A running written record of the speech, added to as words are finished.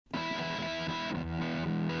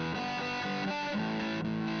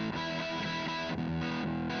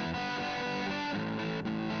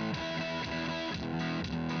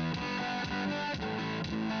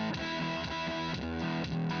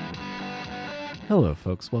Hello,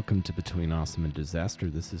 folks. Welcome to Between Awesome and Disaster.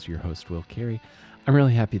 This is your host, Will Carey. I'm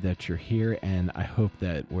really happy that you're here, and I hope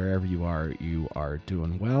that wherever you are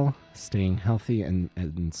doing well, staying healthy, and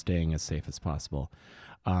staying as safe as possible.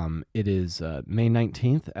 It is May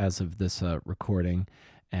 19th as of this recording,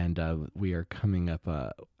 and we are coming up,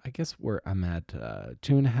 I guess I'm at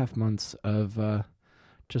 2.5 months of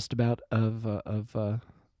just about of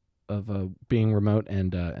being remote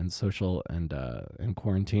and social and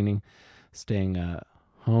quarantining, staying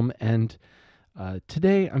home, and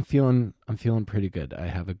today I'm feeling pretty good. I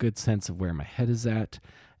have a good sense of where my head is at,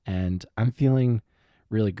 and I'm feeling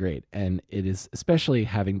really great. And it is especially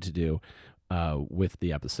having to do with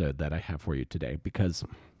the episode that I have for you today, because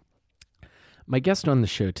my guest on the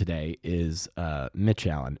show today is Mitch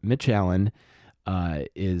Allan. Mitch Allan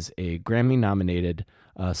is a Grammy-nominated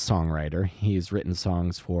songwriter. He's written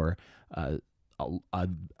songs for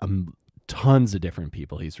tons of different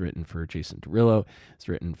people. He's written for Jason Derulo. He's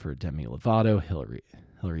written for Demi Lovato,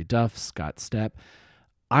 Hilary Duff, Scott Stapp.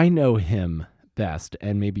 I know him best,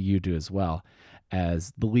 and maybe you do as well,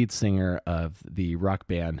 as the lead singer of the rock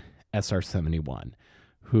band SR-71,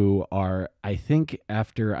 who are, I think,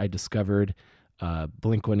 after I discovered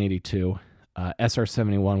Blink-182,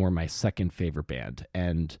 SR-71 were my second favorite band,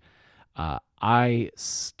 and I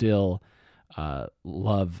still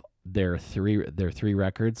love their three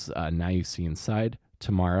records, Now You See Inside,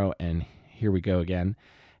 Tomorrow, and Here We Go Again.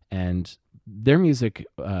 And their music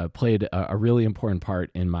played a really important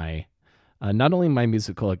part in my not only my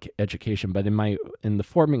musical education, but in the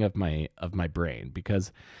forming of my brain,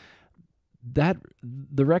 because the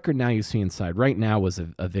record Now You See Inside right now was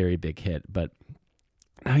a very big hit, but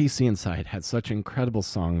Now You See Inside had such incredible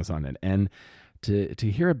songs on it, and to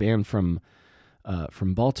hear a band from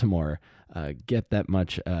Baltimore get that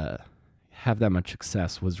much, have that much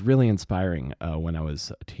success was really inspiring when I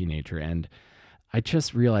was a teenager. And I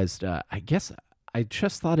just realized, I guess I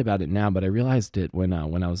just thought about it now, but I realized it when I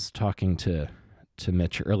was talking to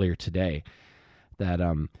Mitch earlier today, that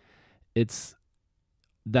it's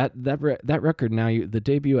that record now, the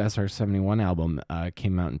debut SR-71 album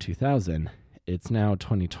came out in 2000. It's now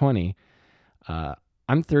 2020.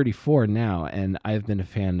 I'm 34 now, and I've been a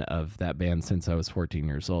fan of that band since I was 14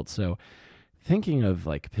 years old. So thinking of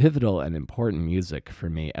like pivotal and important music for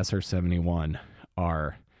me, SR-71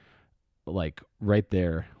 are like right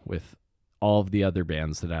there with all of the other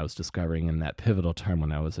bands that I was discovering in that pivotal time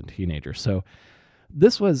when I was a teenager. So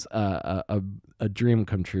this was a dream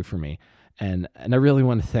come true for me. And I really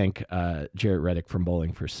want to thank Jarrett Reddick from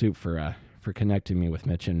Bowling for Soup for connecting me with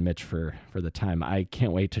Mitch, and Mitch for the time. I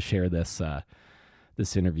can't wait to share this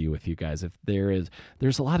interview with you guys. If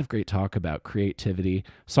there's a lot of great talk about creativity,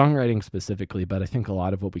 songwriting specifically, but I think a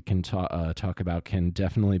lot of what we can talk about can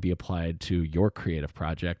definitely be applied to your creative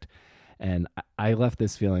project. And I left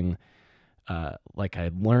this feeling like I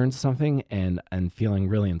learned something and feeling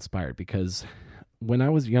really inspired, because when I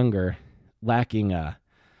was younger, lacking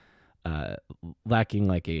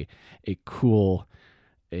like a cool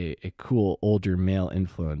older male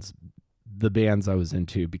influence, the bands I was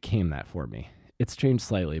into became that for me. It's changed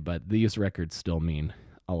slightly, but these records still mean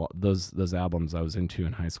a lot. Those albums I was into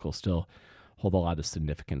in high school still hold a lot of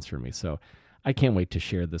significance for me. So I can't wait to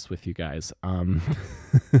share this with you guys.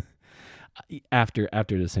 After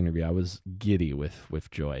this interview, I was giddy with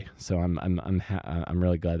joy. So I'm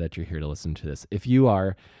really glad that you're here to listen to this. If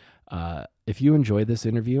you enjoy this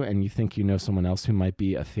interview and you think you know someone else who might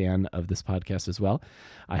be a fan of this podcast as well,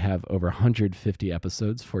 I have over 150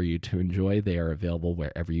 episodes for you to enjoy. They are available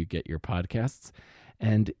wherever you get your podcasts.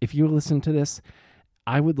 And if you listen to this,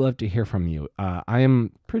 I would love to hear from you. I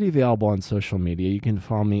am pretty available on social media. You can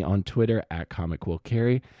follow me on Twitter at Comic Will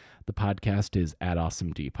Carey. The podcast is at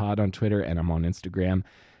AwesomeDPod on Twitter, and I'm on Instagram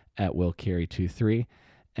at WillCarey23.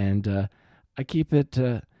 And I keep it,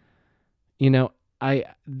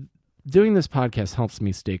 doing this podcast helps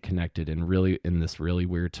me stay connected in this really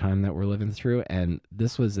weird time that we're living through. And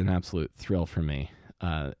this was an absolute thrill for me.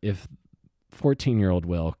 If 14-year-old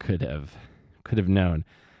Will could have known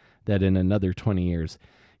that in another 20 years,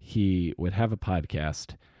 he would have a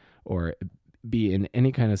podcast or be in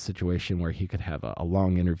any kind of situation where he could have a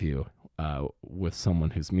long interview with someone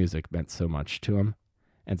whose music meant so much to him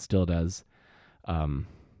and still does,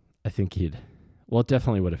 I think it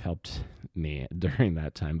definitely would have helped me during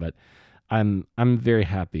that time. But I'm very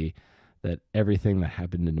happy that everything that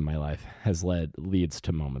happened into my life leads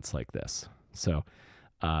to moments like this. So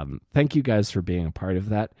thank you guys for being a part of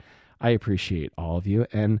that. I appreciate all of you.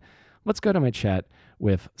 And let's go to my chat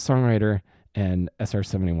with songwriter and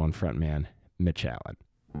SR-71 frontman Mitch Allan.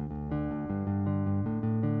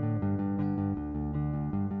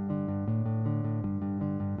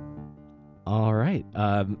 All right.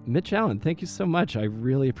 Mitch Allan, thank you so much. I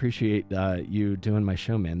really appreciate you doing my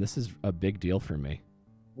show, man. This is a big deal for me.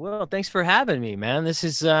 Well, thanks for having me, man. This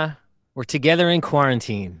is we're together in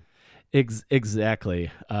quarantine.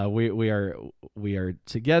 Exactly. We are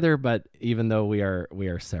together, but even though we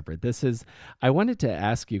are separate, this is. I wanted to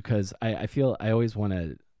ask you because I feel I always want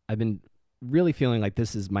to. I've been really feeling like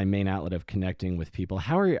this is my main outlet of connecting with people.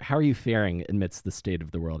 How are you faring amidst the state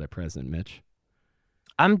of the world at present, Mitch?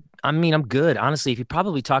 I mean, I'm good. Honestly, if you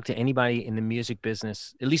probably talk to anybody in the music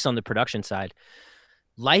business, at least on the production side,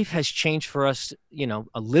 life has changed for us,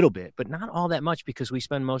 a little bit, but not all that much because we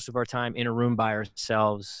spend most of our time in a room by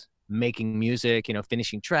ourselves making music,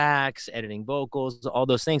 finishing tracks, editing vocals, all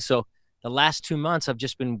those things. So the last 2 months I've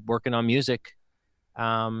just been working on music.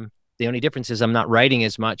 The only difference is I'm not writing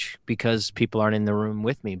as much because people aren't in the room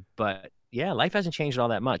with me. But yeah, life hasn't changed all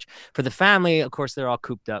that much. For the family, of course, they're all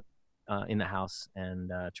cooped up in the house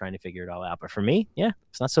and trying to figure it all out. But for me, yeah,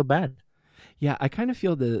 it's not so bad. Yeah, I kind of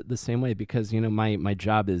feel the same way because my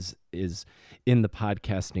job is in the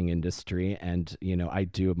podcasting industry, and I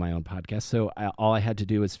do my own podcast. So all I had to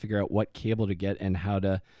do was figure out what cable to get and how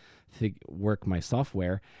to work my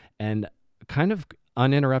software, and kind of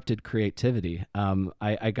uninterrupted creativity.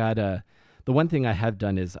 I got a The one thing I have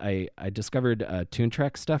done is I discovered tune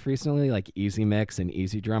track stuff recently, like Easy Mix and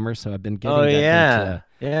Easy Drummer. So I've been Oh getting back yeah, into.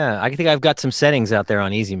 yeah. I think I've got some settings out there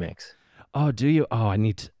on Easy Mix. Oh, do you? Oh, I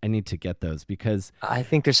need to get those because. I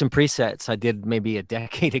think there's some presets I did maybe a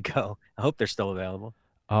decade ago. I hope they're still available.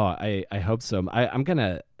 Oh, I hope so. I'm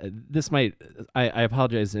gonna. This might. I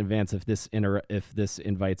apologize in advance if this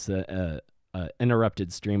invites a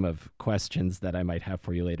interrupted stream of questions that I might have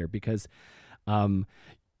for you later because, um,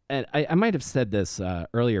 and I might have said this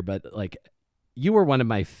earlier, but like, you were one of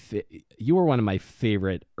my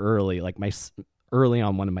favorite early, like early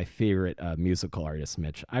on, one of my favorite musical artists,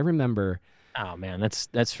 Mitch. I remember. Oh man,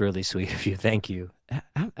 that's really sweet of you. Thank you.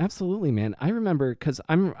 Absolutely, man. I remember because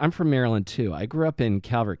I'm from Maryland too. I grew up in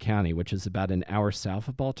Calvert County, which is about an hour south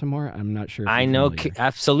of Baltimore. I'm not sure if I you're know familiar.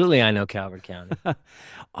 absolutely. I know Calvert County.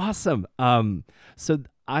 Awesome. So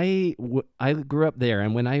I grew up there,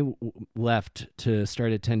 and when left to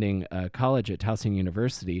start attending college at Towson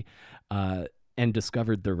University, and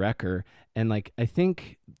discovered the Wrecker, and like I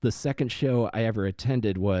think the second show I ever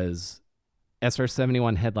attended was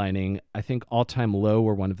SR-71 headlining. I think All Time Low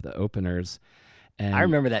were one of the openers, I and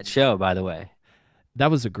remember that show, by the way.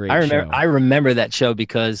 that was a I great remember show. I remember that show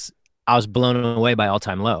because I was blown away by All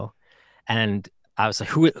Time Low, and I was like,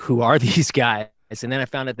 who are these guys? And then I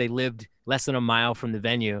found out they lived less than a mile from the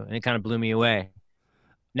venue, and it kind of blew me away.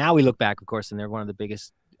 Now we look back, of course, and they're one of the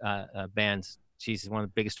biggest bands. She's one of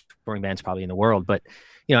the biggest touring bands probably in the world. But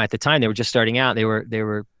at the time they were just starting out. They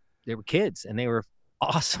were kids, and they were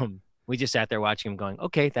awesome. We just sat there watching them, going,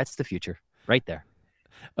 "Okay, that's the future, right there."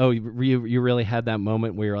 Oh, you really had that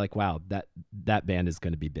moment where you're like, wow, that band is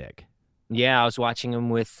going to be big. Yeah, I was watching them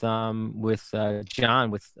with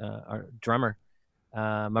John, with our drummer,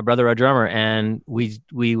 my brother, our drummer, and we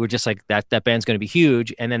were just like that band's going to be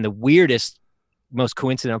huge. And then the weirdest, most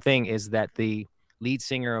coincidental thing is that the lead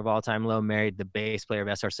singer of All Time Low married the bass player of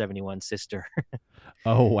SR-71's sister.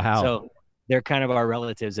 Oh wow. So they're kind of our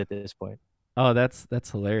relatives at this point. Oh, that's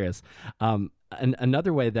hilarious. And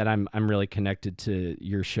another way that I'm really connected to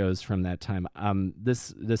your shows from that time.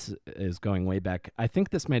 This is going way back. I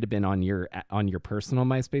think this might have been on your personal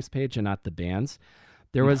MySpace page and not the band's.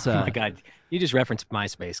 There was Oh my a. God, you just referenced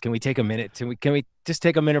MySpace. Can we take a minute? Can we just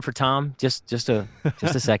take a minute for Tom? Just a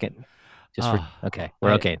second. Just for Ah, okay,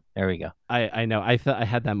 we're I okay. There we go. I know. I felt I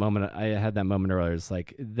had that moment. I had that moment earlier. It's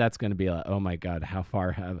like that's going to be a, oh my god, how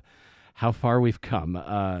far we've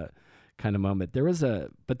come. Kind of moment. There was a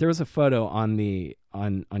photo on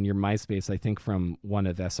on your MySpace, I think from one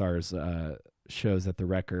of SR's shows at the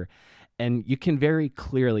Wrecker, and you can very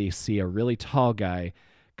clearly see a really tall guy,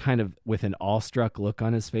 kind of with an awestruck look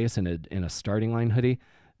on his face in a starting line hoodie.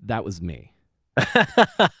 That was me.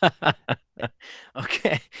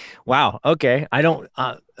 Okay. Wow. Okay. I don't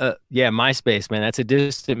yeah, MySpace, man. That's a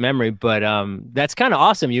distant memory, but that's kind of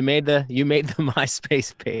awesome. You made the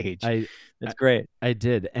MySpace page. I, That's I great. I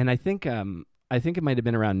did, and I think it might have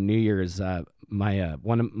been around New Year's. My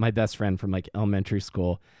one of my best friend from like elementary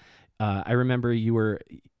school. I remember you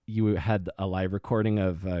had a live recording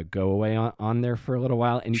of "Go Away" on there for a little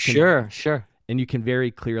while, Sure, sure. and you can very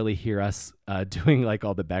clearly hear us doing like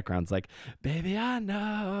all the backgrounds, like "Baby, I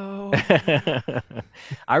know."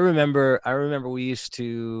 I remember we used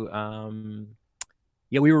to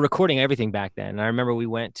yeah, we were recording everything back then. And I remember we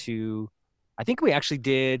went to I think we actually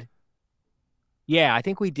did yeah, I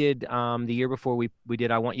think we did the year before we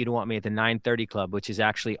did I Want You to Want Me at the 930 Club, which is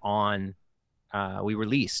actually on we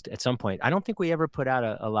released at some point. I don't think we ever put out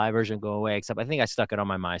a live version go away, except I think I stuck it on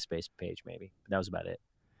my MySpace page, maybe. But that was about it.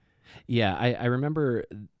 Yeah, I remember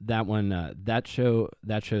that one. That show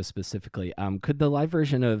specifically. Could the live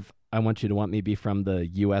version of "I Want You to Want Me" be from the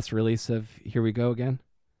U.S. release of "Here We Go Again"?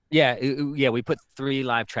 Yeah, yeah. We put 3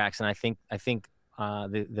 live tracks, and I think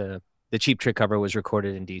the Cheap Trick cover was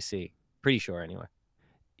recorded in D.C. Pretty sure, anyway.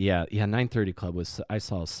 Yeah, yeah. 9:30 Club was. I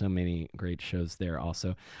saw so many great shows there.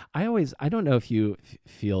 Also, I don't know if you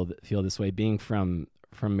feel this way being from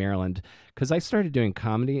Maryland, because I started doing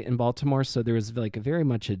comedy in Baltimore, so there was like a very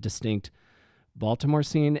much a distinct Baltimore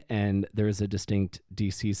scene and there is a distinct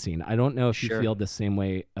DC scene. I don't know if you Sure. feel the same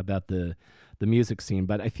way about the music scene,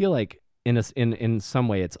 but I feel like in some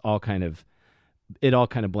way it all kind of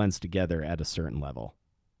blends together at a certain level.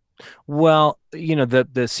 Well,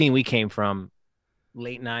 the scene we came from,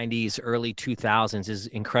 late 90s, early 2000s, is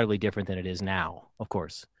incredibly different than it is now, of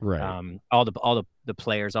course. Right. All the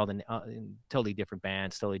players, all the totally different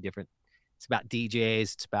bands, totally different. It's about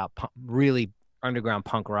DJs, it's about really underground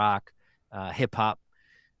punk rock, hip hop.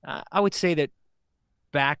 I would say that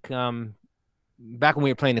back back when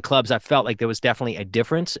we were playing the clubs, I felt like there was definitely a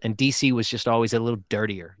difference, and DC was just always a little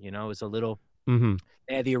dirtier. It was a little. Mm-hmm.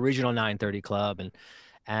 They had the original 930 Club,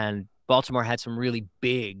 and Baltimore had some really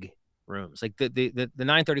big rooms. Like the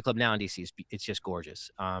 930 Club now in DC it's just gorgeous.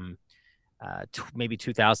 Maybe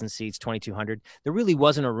 2,000 seats, 2,200. There really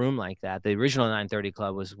wasn't a room like that. The original 930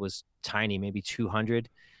 Club was tiny, maybe 200,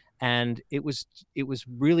 and it was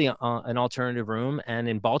really an alternative room. And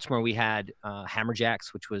in Baltimore, we had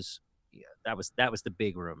Hammerjacks, which was, yeah, that was the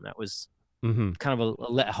big room. That was Mm-hmm. kind of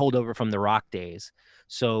a holdover from the rock days.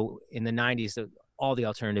 So in the 90s, all the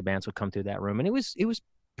alternative bands would come through that room, and it was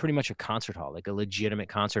pretty much a concert hall, like a legitimate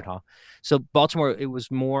concert hall. So Baltimore, it was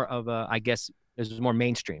more of a, I guess, it was more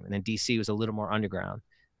mainstream, and then DC was a little more underground.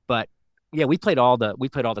 But yeah, we played all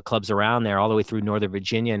the clubs around there, all the way through Northern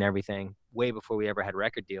Virginia and everything, way before we ever had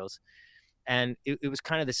record deals. And it was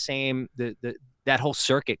kind of the same. That whole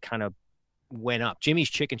circuit kind of went up. Jimmy's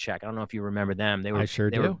Chicken Shack, I don't know if you remember them. They I were sure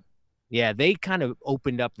they were do. yeah, they kind of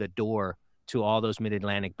opened up the door to all those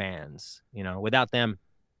mid-Atlantic bands. Without them,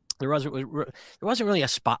 there wasn't really a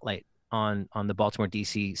spotlight on the Baltimore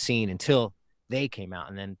DC scene until they came out,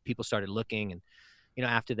 and then people started looking. And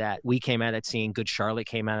after that, we came out of that scene. Good Charlotte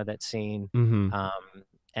came out of that scene, Mm-hmm. um,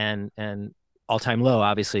 and All Time Low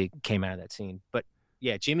obviously came out of that scene. But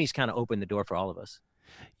yeah, Jimmy's kind of opened the door for all of us.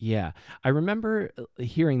 Yeah, I remember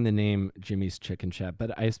hearing the name Jimmy's Chicken Shack,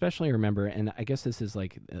 but I especially remember, and I guess this is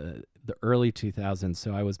like the early 2000s,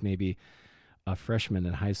 so I was maybe a freshman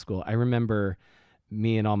in high school. I remember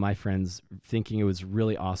me and all my friends thinking it was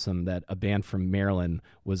really awesome that a band from Maryland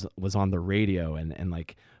was on the radio and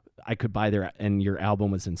like I could buy their and your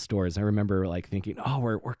album was in stores. I remember like thinking, "Oh,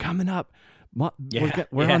 we're coming up. Yeah,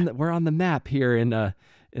 We're yeah. we're on the map here in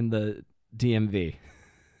the DMV."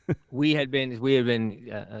 We had been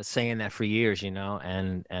saying that for years,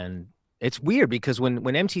 and it's weird because when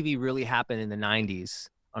MTV really happened in the 90s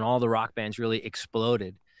and all the rock bands really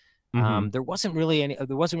exploded, Mhm. there wasn't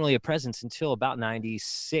really a presence until about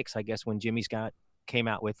 96, I guess, when Jimmy's got came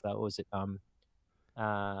out with what was it,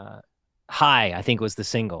 uh High, I think, was the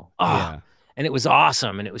single. Yeah. And it was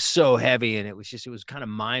awesome, and it was so heavy, and it was kind of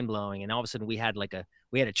mind-blowing, and all of a sudden we had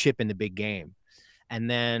a chip in the big game. And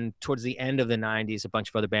then towards the end of the 90s, a bunch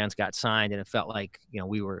of other bands got signed, and it felt like,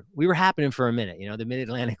 we were happening for a minute. The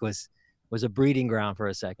Mid-Atlantic was a breeding ground for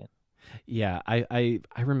a second. Yeah, I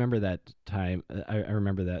remember that time. I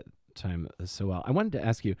remember that time so well. I wanted to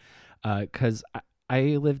ask you, because I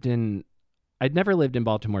lived in, I'd never lived in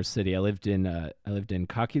Baltimore City. I lived in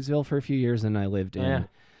Cockeysville for a few years, and Oh, yeah.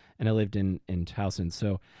 I lived in Towson.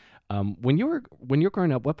 So, when you were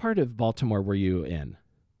growing up, what part of Baltimore were you in?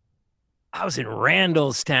 I was in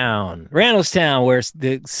Randallstown, where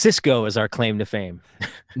the Cisco is our claim to fame.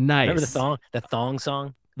 Remember Nice. the thong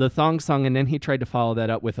song? The thong song, and then he tried to follow that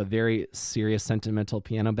up with a very serious, sentimental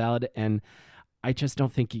piano ballad, and I just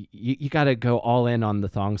don't think you got to go all in on the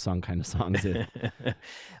thong song kind of songs.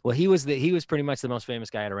 Well, he was pretty much the most famous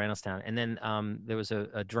guy out of Randallstown. And then there was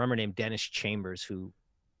a drummer named Dennis Chambers who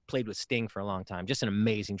played with Sting for a long time. Just an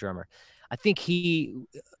amazing drummer. I think he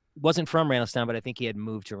wasn't from Randallstown, but I think he had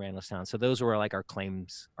moved to Randallstown. So those were like our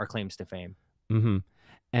claims to fame. Hmm.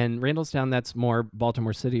 And Randallstown, that's more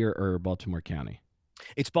Baltimore City or Baltimore County.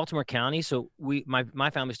 It's Baltimore County. So my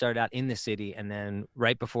family started out in the city, and then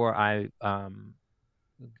right before I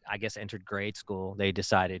guess entered grade school, they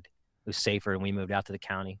decided it was safer, and we moved out to the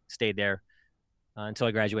county. Stayed there until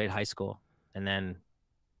I graduated high school, and then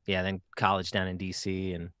then college down in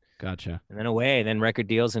DC, and Gotcha. then away, then record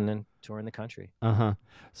deals, and then touring the country. Uh huh.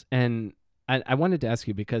 And I wanted to ask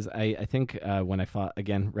you because I think when I thought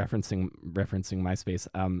again referencing MySpace,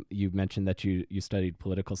 you mentioned that you studied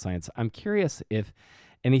political science. I'm curious if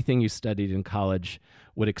anything you studied in college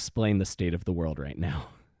would explain the state of the world right now.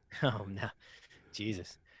 Oh no,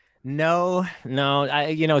 Jesus. No, no.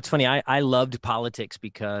 It's funny. I loved politics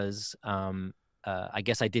because I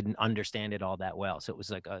guess I didn't understand it all that well. So it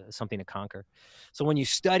was like something to conquer. So when you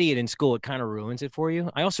study it in school, it kind of ruins it for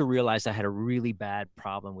you. I also realized I had a really bad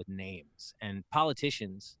problem with names, and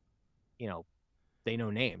politicians, you know, they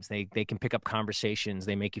know names. They can pick up conversations.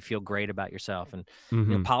 They make you feel great about yourself. And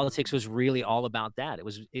Hmm. politics was really all about that. It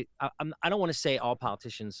was. I don't want to say all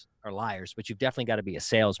politicians are liars, but you've definitely got to be a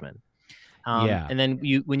salesman. Yeah. And then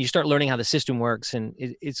when you start learning how the system works, and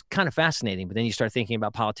it's kind of fascinating. But then you start thinking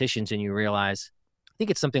about politicians, and you realize, I think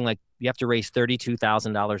it's something like you have to raise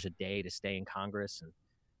 $32,000 a day to stay in Congress, and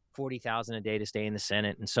 40,000 a day to stay in the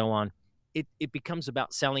Senate, and so on. It becomes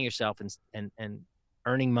about selling yourself and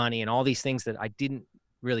earning money and all these things that I didn't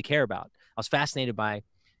really care about. I was fascinated by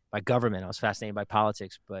government. I was fascinated by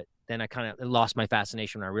politics, but then I kind of lost my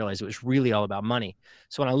fascination when I realized it was really all about money.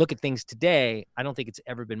 So when I look at things today, I don't think it's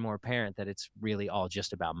ever been more apparent that it's really all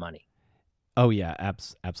just about money. Oh yeah,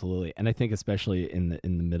 absolutely. And I think especially in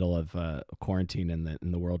the middle of quarantine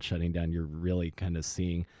and the world shutting down, you're really kind of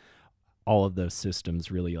seeing all of those systems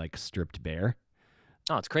really like stripped bare.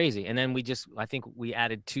 Oh, it's crazy. And then I think we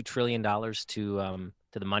added $2 trillion to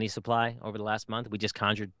the money supply over the last month. We just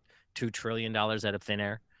conjured $2 trillion out of thin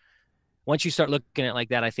air. Once you start looking at it like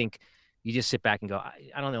that, I think you just sit back and go,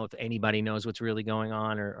 I don't know if anybody knows what's really going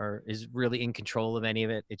on, or is really in control of any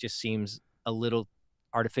of it. It just seems a little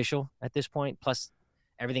artificial at this point. Plus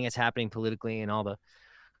everything that's happening politically, and all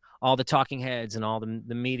the talking heads and all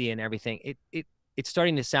the media and everything, it's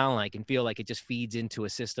starting to sound like and feel like it just feeds into a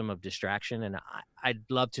system of distraction. And I'd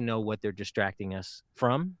love to know what they're distracting us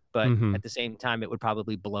from, but Hmm. at the same time, it would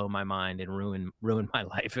probably blow my mind and ruin my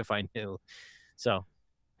life if I knew. So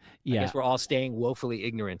I Yeah. guess we're all staying woefully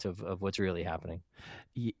ignorant of what's really happening.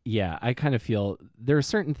 Yeah, I kind of feel there are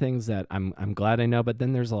certain things that I'm glad I know, but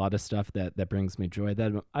then there's a lot of stuff that brings me joy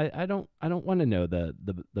that I don't want to know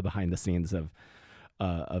the behind the scenes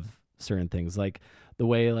of certain things, like the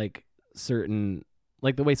way certain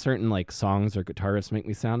the way certain like songs or guitarists make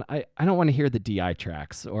me sound. I don't want to hear the DI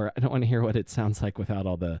tracks, or I don't want to hear what it sounds like without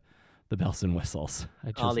all the bells and whistles. I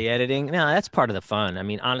All just the editing. No, that's part of the fun. I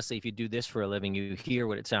mean, honestly, if you do this for a living, you hear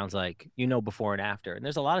what it sounds like, before and after. And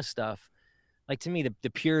there's a lot of stuff. Like, to me, the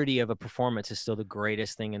purity of a performance is still the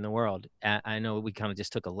greatest thing in the world. I know we kind of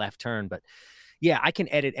just took a left turn, but yeah, I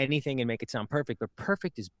can edit anything and make it sound perfect, but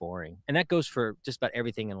perfect is boring. And that goes for just about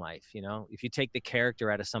everything in life. If you take the character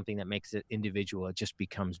out of something that makes it individual, it just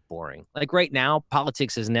becomes boring. Like right now,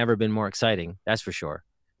 politics has never been more exciting. That's for sure.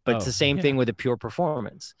 But it's the oh same yeah, thing with a pure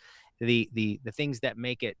performance. The things that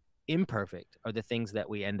make it imperfect are the things that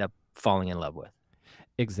we end up falling in love with.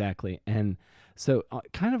 exactly. And so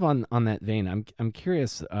kind of on that vein, I'm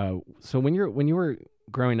curious. So when you were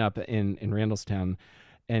growing up in Randallstown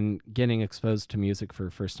and getting exposed to music for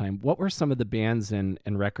the first time, what were some of the bands and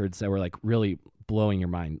records that were like really blowing your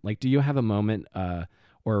mind? Like, do you have a moment or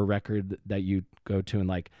a record that you go to and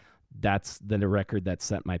like that's the record that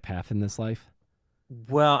set my path in this life?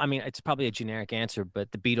 Well, I mean, it's probably a generic answer,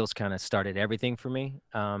 but the Beatles kind of started everything for me.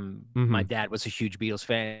 Mm-hmm. My dad was a huge Beatles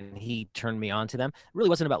fan, and he turned me on to them. It really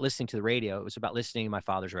wasn't about listening to the radio. It was about listening to my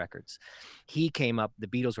father's records. He came up, the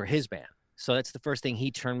Beatles were his band. So that's the first thing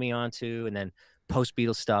he turned me on to. And then post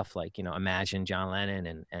Beatles stuff like, Imagine, John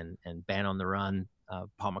Lennon, and Band on the Run,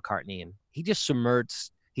 Paul McCartney. And he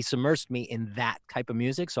submersed me in that type of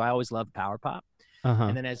music. So I always loved power pop. Uh-huh.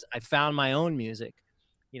 And then as I found my own music,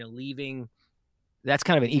 leaving, that's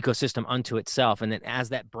kind of an ecosystem unto itself. And then as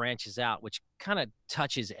that branches out, which kind of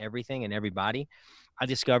touches everything and everybody, I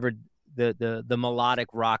discovered the melodic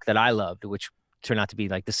rock that I loved, which turned out to be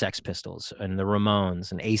like the Sex Pistols and the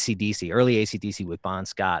Ramones and AC/DC, early AC/DC with Bon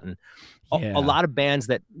Scott, and a Yeah. lot of bands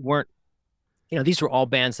that weren't, these were all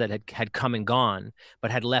bands that had come and gone,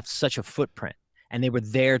 but had left such a footprint, and they were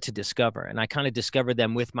there to discover. And I kind of discovered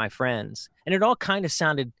them with my friends, and it all kind of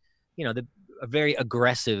sounded, a very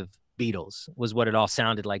aggressive Beatles was what it all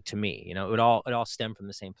sounded like to me. It all stemmed from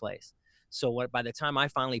the same place. So by the time I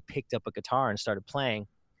finally picked up a guitar and started playing,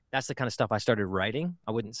 that's the kind of stuff I started writing.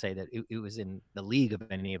 I wouldn't say that it was in the league of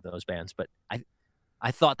any of those bands, but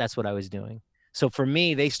I thought that's what I was doing. So for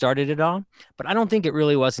me, they started it all, but I don't think it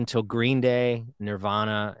really was until Green Day,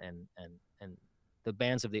 Nirvana, and the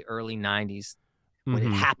bands of the early '90s when it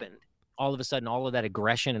Mm-hmm. happened. All of a sudden, all of that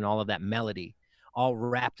aggression and all of that melody all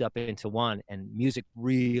wrapped up into one, and music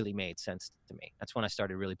really made sense to me. That's when I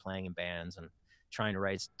started really playing in bands and trying to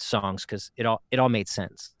write songs because it all made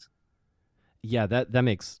sense. Yeah, that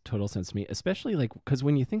makes total sense to me, especially like because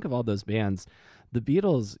when you think of all those bands, the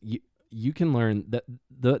Beatles, you can learn that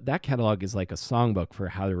that catalog is like a songbook for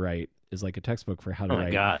how to write, is like a textbook for how to Oh my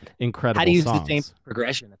write God. How to incredible use the same songs.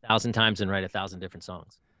 progression 1,000 times and write 1,000 different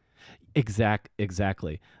songs.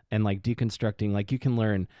 Exactly. And like deconstructing, like you can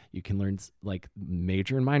learn like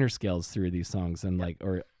major and minor scales through these songs, and Yep. like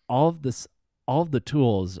or all of this, all of the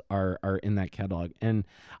tools are in that catalog. And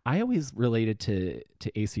I always related to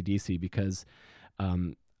ACDC because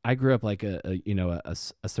um, I grew up like a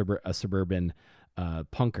suburban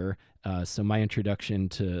punker. So my introduction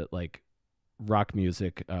to like rock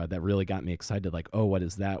music that really got me excited, like, oh, what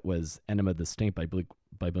is that? Was Enema of the State by Blink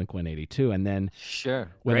 182, and then Sure.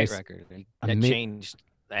 when Great record. That ama- changed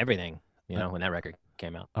everything, uh, when that record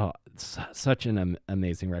came out. oh, such an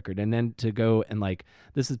amazing record. And then to go and like,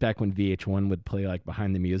 this is back when VH1 would play like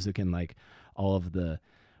behind the music and like all of the,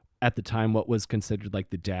 at the time, what was considered like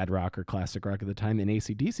the dad rock or classic rock at the time. And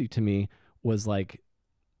ACDC to me was like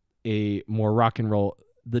a more rock and roll,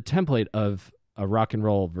 the template of a rock and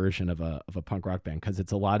roll version of a punk rock band, because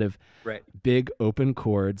it's a lot of Right. big open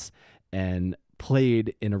chords and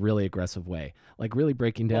played in a really aggressive way, like really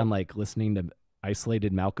breaking down, Well, like listening to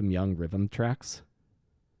isolated Malcolm Young rhythm tracks.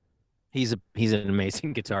 he's an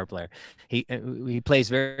amazing guitar player. He plays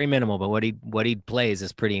very minimal, but what he plays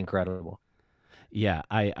is pretty incredible. Yeah,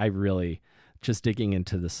 I really, just digging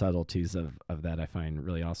into the subtleties of that, I find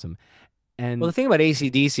really awesome. Well, the And thing about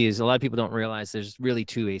AC/DC is a lot of people don't realize there's really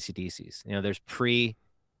two AC/DCs. There's pre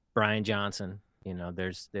Brian Johnson.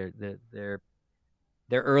 There's their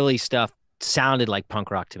early stuff sounded like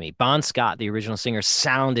punk rock to me. Bon Scott, the original singer,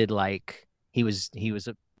 sounded like he was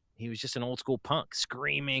just an old school punk,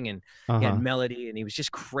 screaming, and he had uh-huh. melody, and he was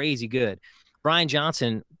just crazy good. Brian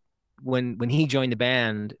Johnson, when he joined the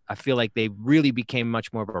band, I feel like they really became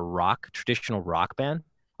much more of a traditional rock band.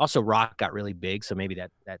 Also, rock got really big, so maybe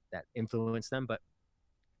that influenced them. But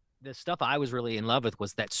the stuff I was really in love with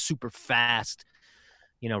was that super fast,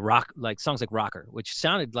 rock, like songs like Rocker, which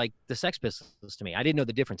sounded like the Sex Pistols to me. I didn't know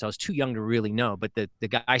the difference. I was too young to really know. But the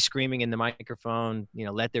guy screaming in the microphone,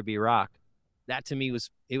 "Let there be rock," that to me was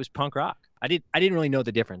punk rock. I didn't really know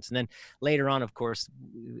the difference. And then later on, of course,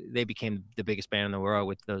 they became the biggest band in the world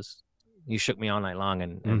with those "You Shook Me All Night Long"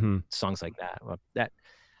 and Mm-hmm. songs like that. Well,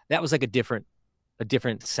 that was like a different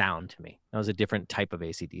sound to me. That was a different type of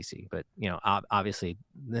AC/DC. But obviously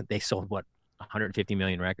they sold 150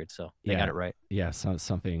 million records, so they got Yeah, it right. yeah,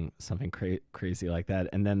 something crazy like that.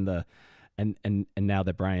 And then and now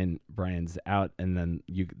that Brian's out, and then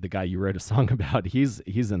the guy you wrote a song about, he's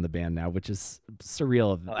in the band now, which is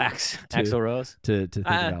surreal Oh, to Axl Rose. think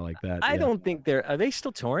I about like that. I Yeah, don't think are they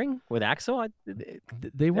still touring with Axl?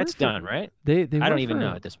 they were That's for done, right? they I were don't even know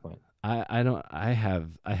for at this point. I don't I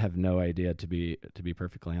have no idea, to be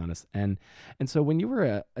perfectly honest. And so when you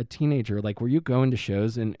were a teenager, like, were you going to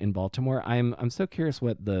shows in Baltimore? I'm so curious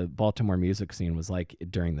what the Baltimore music scene was like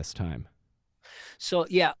during this time. So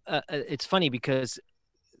yeah, it's funny because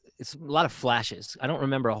it's a lot of flashes. I don't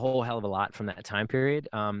remember a whole hell of a lot from that time period.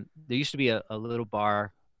 There used to be a little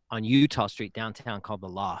bar on Utah Street downtown called the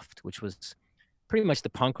Loft, which was pretty much the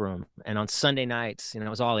punk room. And on Sunday nights, it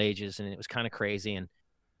was all ages, and it was kind of crazy. And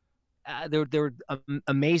there were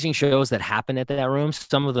amazing shows that happened at that room.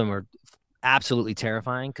 Some of them were absolutely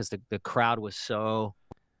terrifying because the crowd was so.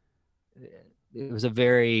 It was a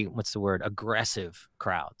very, what's the word, aggressive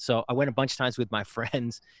crowd. So I went a bunch of times with my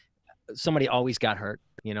friends. Somebody always got hurt.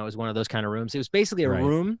 It was one of those kind of rooms. It was basically a Right.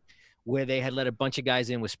 room where they had let a bunch of guys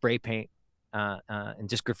in with spray paint and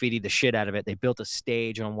just graffitied the shit out of it. They built a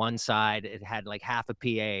stage on one side. It had like half a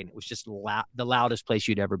PA, and it was just the loudest place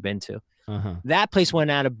you'd ever been to. Uh-huh. That place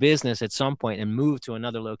went out of business at some point and moved to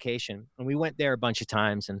another location. And we went there a bunch of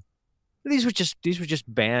times. And these were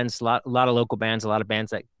just bands, a lot of local bands, a lot of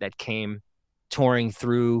bands that came touring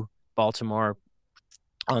through Baltimore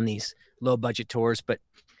on these low budget tours. But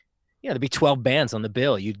there'd be 12 bands on the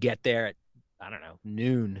bill. You'd get there at, I don't know,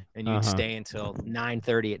 noon, and you'd Uh-huh. stay until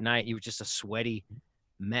 9:30 at night. You were just a sweaty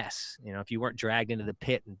mess. If you weren't dragged into the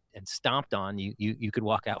pit and stomped on, you could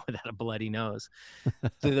walk out without a bloody nose.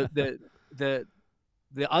 The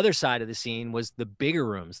other side of the scene was the bigger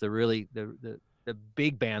rooms. The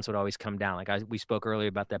big bands would always come down. Like we spoke earlier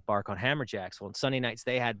about that bar called Hammerjacks. Well, on Sunday nights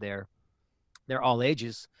they had their all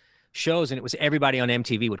ages shows, and it was everybody on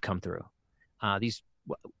MTV would come through. These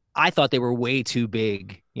I thought they were way too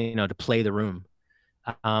big, to play the room,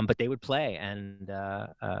 but they would play, and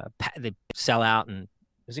they'd sell out, and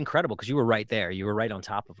it was incredible because you were right there. You were right on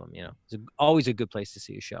top of them. It was always a good place to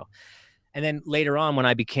see a show. And then later on, when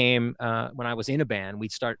I was in a band,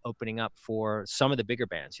 we'd start opening up for some of the bigger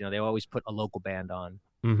bands. You know, they always put a local band on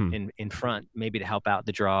Hmm. in front, maybe to help out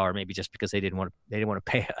the draw, or maybe just because they didn't want to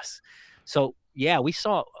pay us. So yeah, we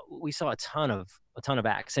saw a ton of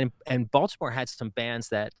acts, and Baltimore had some bands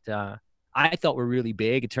that I thought were really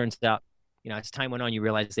big. It turns out, you know, as time went on, you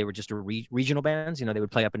realize they were just regional bands. You know, they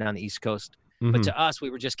would play up and down the East Coast, but Hmm. to us, we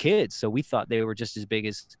were just kids, so we thought they were just as big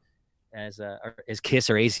as Kiss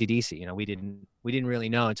or AC/DC. You know, we didn't really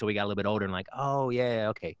know until we got a little bit older and like, oh yeah,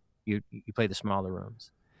 okay, you play the smaller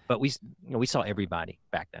rooms. But we saw everybody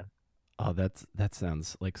back then. Oh, that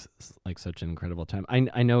sounds like such an incredible time.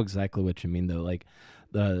 I know exactly what you mean though. Like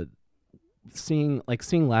the seeing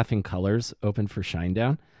Laughing Colors open for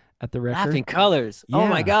Shinedown at the record. Laughing Colors. Oh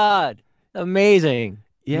my Yeah, God, amazing!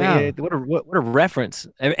 yeah. What a reference!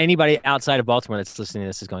 Anybody outside of Baltimore that's listening to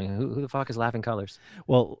this is going, who the fuck is Laughing Colors?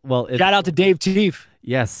 Well, if Shout out to Dave Teef.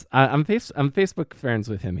 yes, I'm Facebook friends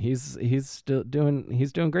with him. He's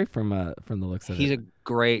doing great from the looks of He's it. a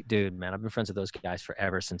great dude, man. I've been friends with those guys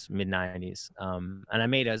forever, since mid-90s. And I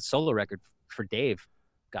made a solo record for Dave,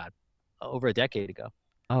 God, over a decade ago.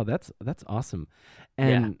 Oh, that's awesome.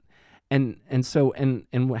 Yeah. And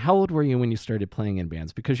and how old were you when you started playing in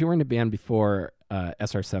bands? Because you were in a band before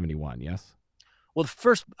SR-71, yes? Well, the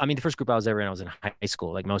first group I was ever in, I was in high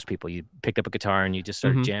school. Like most people, you picked up a guitar and you just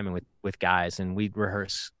started Hmm. jamming with guys, and we'd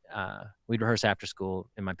rehearse. We'd rehearse after school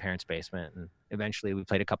in my parents' basement, and eventually we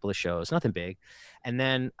played a couple of shows, nothing big. And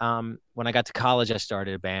then when I got to college, I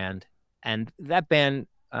started a band, and that band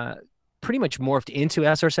pretty much morphed into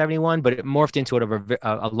SR-71, but it morphed into it over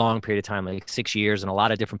a long period of time, like 6 years, and a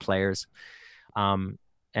lot of different players. Um,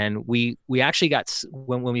 and we actually got,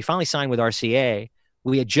 when we finally signed with RCA,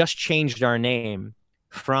 we had just changed our name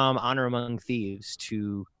from Honor Among Thieves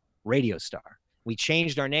to Radio Star. We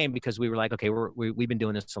changed our name because we were like, okay, we've been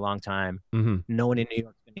doing this a long time. Hmm. No one in New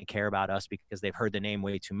York is going to care about us because they've heard the name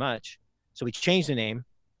way too much. So we changed the name,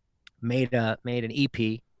 made an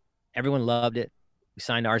EP. Everyone loved it. We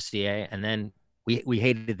signed to RCA, and then we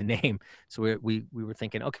hated the name. So we were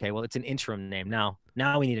thinking, okay, well, it's an interim name now.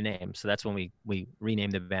 Now we need a name. So that's when we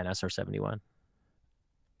renamed the band SR-71.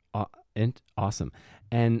 And awesome.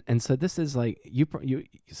 And so this is like you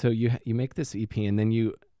make this EP and then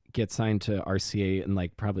you get signed to RCA in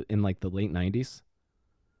like probably in like the late 90s.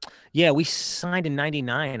 Yeah, we signed in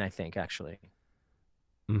 '99, I think, actually.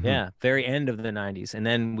 Hmm. Yeah, very end of the '90s, and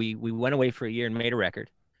then we went away for a year and made a record.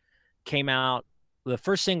 Came out. The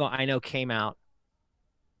first single I know came out.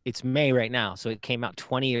 It's May right now, so it came out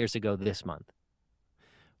 20 years ago this month.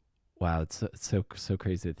 Wow, it's so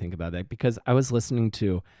crazy to think about that because I was listening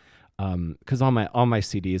to because all my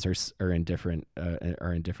CDs are in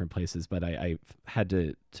different places, but I had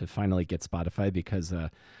to finally get Spotify because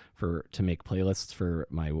for to make playlists for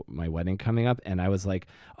my wedding coming up, and I was like,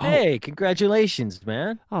 oh Hey, congratulations,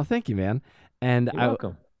 man! oh thank you, man, and You're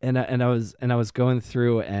welcome. I was going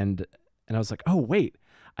through and I was like, oh wait,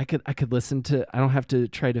 I could listen to. I don't have to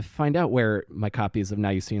try to find out where my copies of Now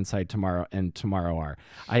You See Inside Tomorrow and Tomorrow are.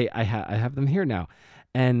 I have them here now,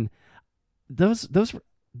 and those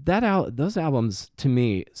those albums to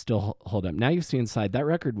me still hold up. Now You See Inside, that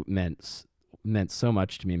record meant so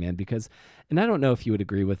much to me, man, because and I don't know if you would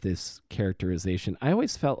agree with this characterization. I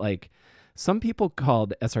always felt like some people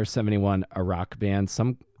called SR-71 a rock band,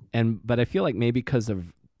 but I feel like maybe because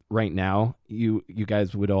of right now, you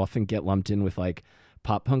guys would often get lumped in with like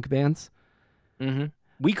pop punk bands. Hmm.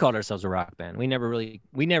 We called ourselves a rock band. We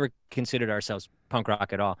never considered ourselves punk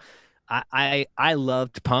rock at all. I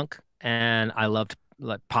loved punk and I loved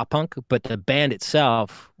like pop punk, but the band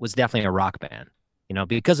itself was definitely a rock band. You know,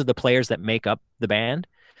 because of the players that make up the band.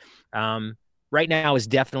 Um, right now is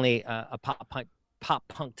definitely a pop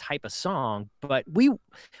punk type of song, but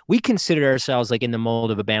we considered ourselves like in the mold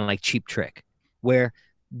of a band like Cheap Trick, where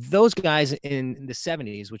those guys in the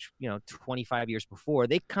 '70s, which, you know, 25 years before,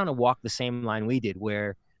 they kind of walked the same line we did,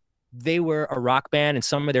 where they were a rock band and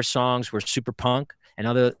some of their songs were super punk and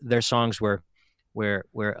other their songs were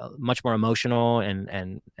much more emotional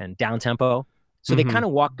and down tempo. So they Mm-hmm. kind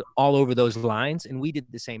of walked all over those lines, and we did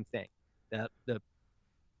the same thing. The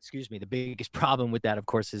excuse me, the biggest problem with that, of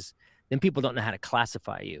course, is then people don't know how to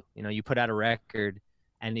classify you. You know, you put out a record,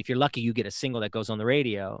 and if you're lucky, you get a single that goes on the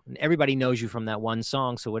radio, and everybody knows you from that one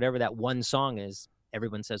song. So whatever that one song is,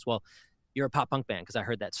 everyone says, "Well, you're a pop punk band because I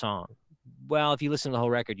heard that song." Well, if you listen to the whole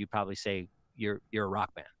record, you probably say you're a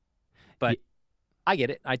rock band. But I get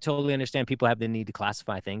it. I totally understand people have the need to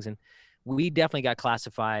classify things, and we definitely got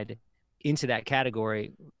classified into that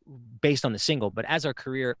category based on the single. But as our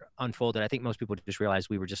career unfolded, I think most people just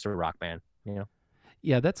realized we were just a rock band. You know.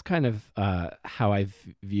 Yeah, that's kind of how I've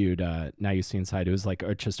viewed Now You See Inside. It was like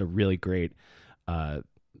just a really great uh,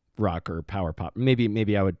 rock or power pop.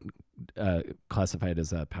 Maybe I would classify it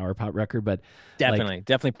as a power pop record, but like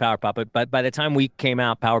Definitely power pop. But by the time we came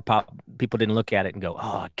out, power pop, people didn't look at it and go,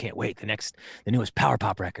 "Oh, I can't wait! The newest power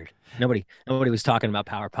pop record." Nobody was talking about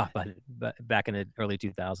power pop, but back in the early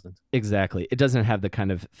 2000s. exactly, it doesn't have the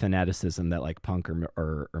kind of fanaticism that like punk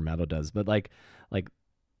or metal does, but like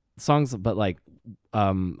songs, but like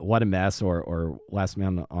What a Mess or Last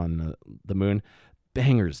Man on the Moon,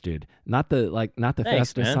 bangers, dude. Not the Thanks,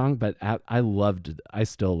 fastest man. song, but I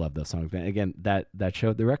still love those songs, man. Again, that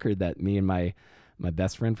showed the record that me and my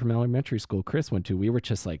best friend from elementary school, Chris, went to. We were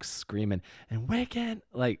just like screaming and waking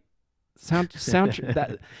like sound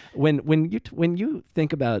that when you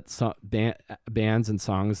think about bands and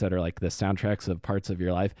songs that are like the soundtracks of parts of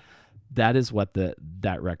your life, that is what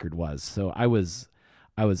that record was. So I was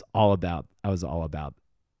all about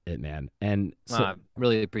it, man. And Well, so I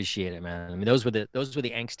really appreciate it, man. I mean, those were the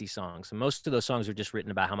angsty songs, and most of those songs were just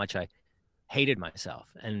written about how much I hated myself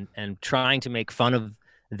and trying to make fun of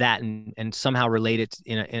that and somehow relate it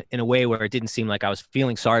in a way where it didn't seem like I was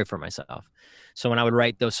feeling sorry for myself. So when I would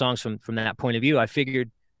write those songs from that point of view, I figured,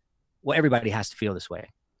 well, everybody has to feel this way.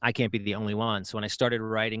 I can't be the only one. So when I started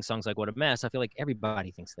writing songs like What a Mess, I feel like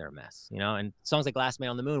everybody thinks they're a mess, you know? And songs like Last Man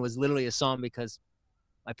on the Moon was literally a song because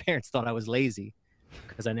my parents thought I was lazy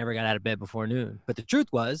because I never got out of bed before noon. But the truth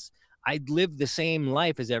was, I lived the same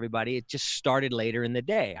life as everybody. It just started later in the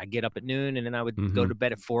day. I get up at noon and then I would go mhm. to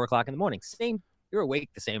bed at 4 o'clock in the morning. You're awake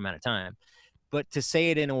the same amount of time. But to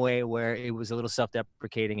say it in a way where it was a little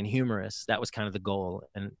self-deprecating and humorous, that was kind of the goal.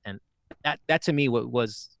 And that to me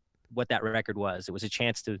what that record was. It was a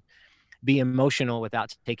chance to be emotional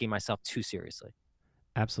without taking myself too seriously.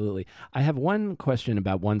 Absolutely. I have one question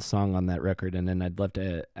about one song on that record, and then I'd love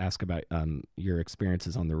to ask about your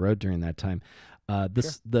experiences on the road during that time.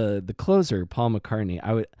 Sure. The closer, Paul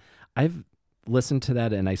McCartney. I've listened to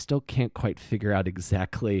that, and I still can't quite figure out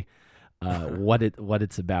exactly what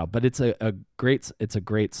it's about. But it's a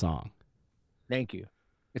great song, Thank you.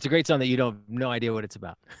 It's a great song that you don't have no idea what it's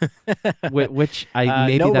about. which I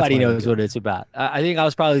maybe that's Nobody why I like knows it. what it's about. I think I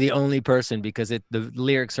was probably the only person because the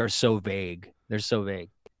lyrics are so vague. They're so vague.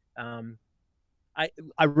 Um, I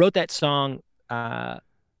I wrote that song uh,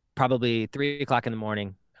 probably 3 o'clock in the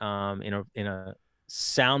morning in a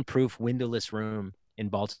soundproof windowless room in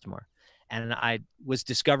Baltimore, and I was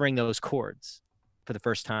discovering those chords for the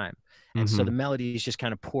first time, and so Mm-hmm. the melodies just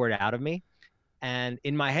kind of poured out of me, and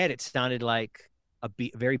in my head it sounded like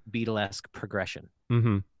very Beatlesque progression.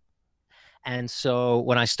 Mm-hmm. And so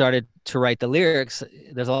when I started to write the lyrics,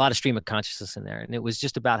 there's a lot of stream of consciousness in there. And it was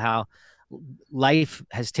just about how life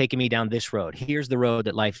has taken me down this road. Here's the road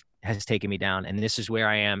that life has taken me down, and this is where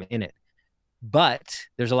I am in it. But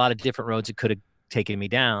there's a lot of different roads it could have taken me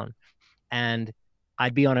down. And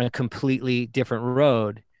I'd be on a completely different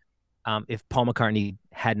road if Paul McCartney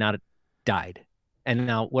had not died. And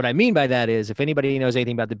now, what I mean by that is, if anybody knows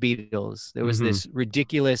anything about the Beatles, there was Mm-hmm. this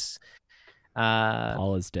ridiculous uh,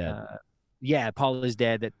 Paul is dead. uh, yeah, Paul is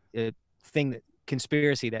dead. That thing, that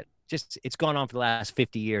conspiracy that just it's gone on for the last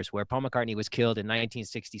 50 years, where Paul McCartney was killed in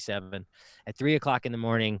 1967 at 3 o'clock in the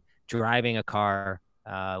morning, driving a car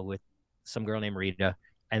with some girl named Rita,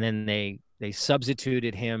 and then they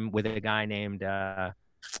substituted him with a guy named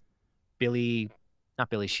Billy, not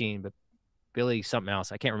Billy Sheen, but Billy something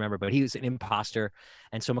else. I can't remember, but he was an imposter.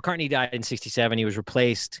 And so McCartney died in 67. He was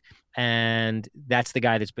replaced. And that's the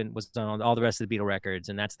guy was on all the rest of the Beatle records.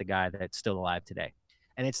 And that's the guy that's still alive today.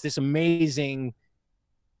 And it's this amazing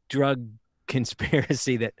drug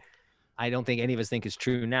conspiracy that I don't think any of us think is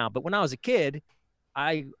true now. But when I was a kid,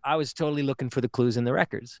 I was totally looking for the clues in the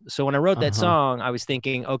records. So when I wrote that Uh-huh. song, I was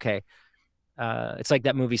thinking, okay, it's like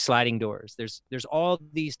that movie Sliding Doors. There's all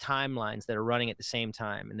these timelines that are running at the same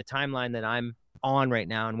time, and the timeline that I'm on right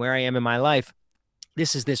now and where I am in my life,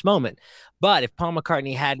 this is this moment. But if Paul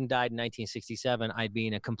McCartney hadn't died in 1967, I'd be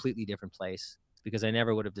in a completely different place because I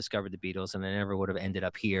never would have discovered the Beatles and I never would have ended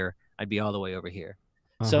up here. I'd be all the way over here.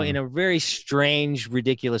 So Uh-huh. in a very strange,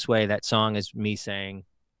 ridiculous way, that song is me saying,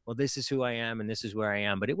 well, this is who I am and this is where I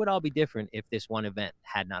am. But it would all be different if this one event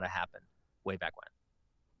had not happened way back when.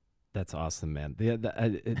 That's awesome, man.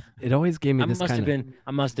 It always gave me this kind of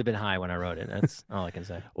I must have been high when I wrote it. That's all I can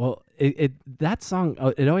say. well, that song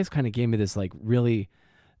it always kind of gave me this like really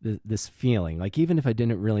this feeling. Like even if I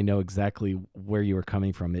didn't really know exactly where you were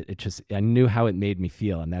coming from, it just I knew how it made me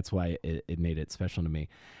feel, and that's why it made it special to me.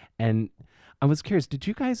 And I was curious, did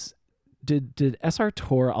you guys did SR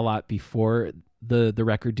tour a lot before the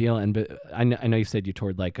record deal? And I know you said you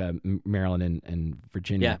toured like Maryland and Yeah.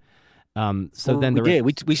 Virginia. So then We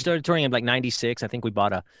did. We started touring in like '96. I think we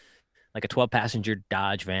bought a 12-passenger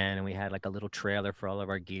Dodge van, and we had like a little trailer for all of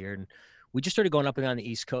our gear, and we just started going up and down the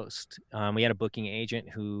East Coast. We had a booking agent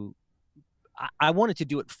who I wanted to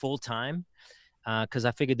do it full time because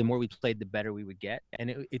I figured the more we played, the better we would get.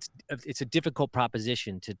 And it's a difficult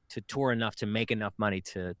proposition to tour enough to make enough money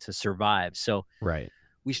to survive. So right.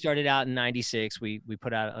 we started out in '96. We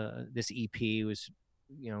put out this EP. It was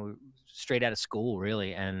straight out of school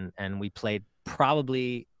really, and we played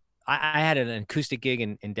probably. I had an acoustic gig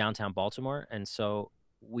in downtown Baltimore, and so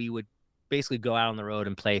we would basically go out on the road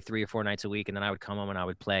and play 3 or 4 nights a week, and then I would come home and I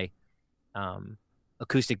would play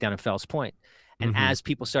acoustic down in Fells Point. And Mm-hmm. as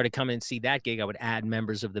people started coming and see that gig, I would add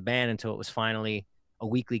members of the band until it was finally a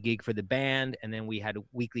weekly gig for the band, and then we had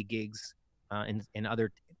weekly gigs in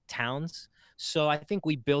other towns. So I think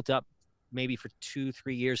we built up maybe for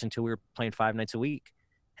 2-3 years until we were playing 5 nights a week,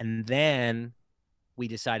 and then we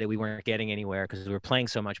decided we weren't getting anywhere because we were playing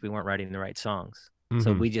so much we weren't writing the right songs.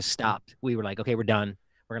 So Mm-hmm. we just stopped. We were like, okay, we're done.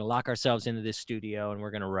 We're gonna lock ourselves into this studio and we're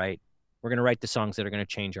gonna write the songs that are gonna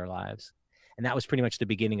change our lives. And that was pretty much the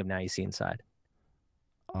beginning of Now You See Inside.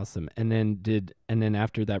 Awesome. And then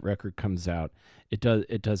after that record comes out, it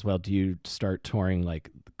does well. Do you start touring like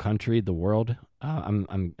the country, the world?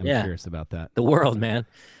 I'm Yeah, curious about that. the world, man.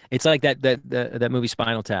 It's like that movie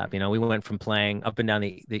Spinal Tap. We went from playing up and down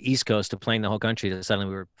the East Coast to playing the whole country to suddenly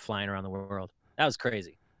we were flying around the world. That was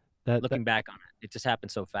crazy. That Looking back on it, it just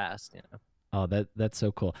happened so fast. Oh, that's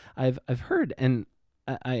so cool. I've heard, and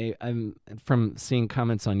I'm from seeing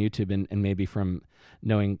comments on YouTube, and maybe from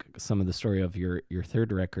knowing some of the story of your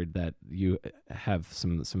third record, that you have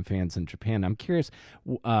some fans in Japan. I'm curious,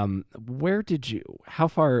 how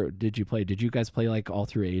far did you play? Did you guys play like all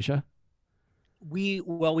through Asia? We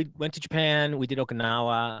went to Japan, we did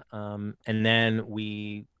Okinawa, and then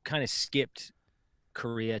we kind of skipped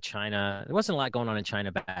Korea, China. There wasn't a lot going on in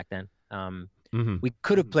China back then. Mm-hmm. We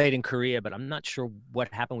could have played in Korea, but I'm not sure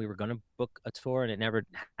what happened. We were going to book a tour, and it never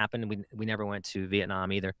happened. We never went to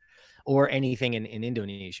Vietnam either, or anything in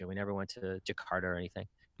Indonesia. We never went to Jakarta or anything.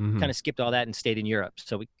 Mm-hmm. Kind of skipped all that and stayed in Europe.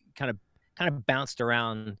 So we kind of bounced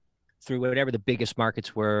around through whatever the biggest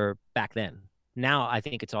markets were back then. Now I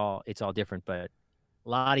think it's all different, but a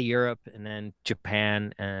lot of Europe and then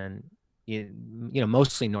Japan and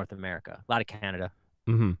mostly North America, a lot of Canada.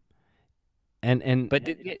 Mm-hmm. And But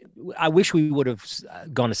I wish we would have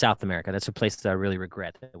gone to South America. That's a place that I really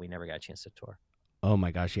regret that we never got a chance to tour. oh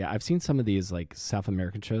my gosh, yeah, I've seen some of these like South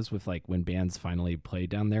American shows with like when bands finally play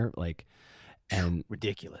down there, like, and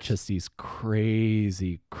Ridiculous. just these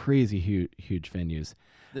crazy huge venues.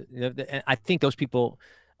 And I think those people,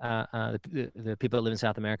 the people that live in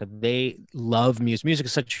South America, they love music. Music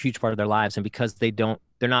is such a huge part of their lives, and because they're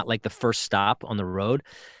not like the first stop on the road.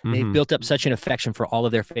 They've Mm-hmm. built up such an affection for all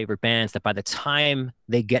of their favorite bands that by the time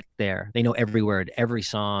they get there, they know every word, every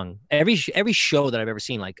song, every show that I've ever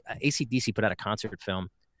seen. Like AC/DC put out a concert film.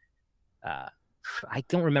 I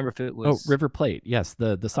don't remember if it Oh, was River Plate, yes,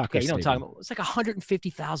 the soccer okay. You know what I'm stadium. talking about? It's like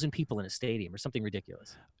 150,000 people in a stadium or something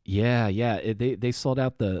ridiculous. Yeah, yeah. They sold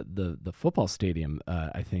out the football stadium,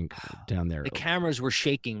 I think, down there. The cameras were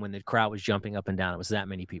shaking when the crowd was jumping up and down. It was that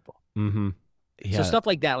many people. Mm-hmm. Yeah. So stuff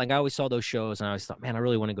like that. Like I always saw those shows and I always thought, man, I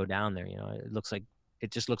really want to go down there. It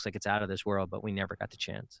just looks like it's out of this world, but we never got the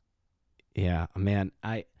chance. Yeah, man.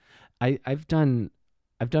 I've done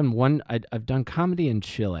comedy in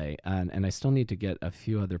Chile, and I still need to get a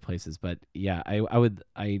few other places. But yeah,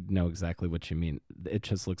 I know exactly what you mean. It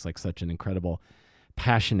just looks like such an incredible,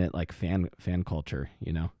 passionate like fan culture.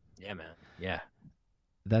 Yeah, man. Yeah.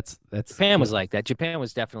 That's Japan was like that. Japan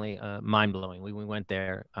was definitely mind blowing. We went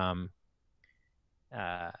there.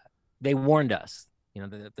 They warned us.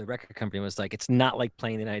 The record company was like, it's not like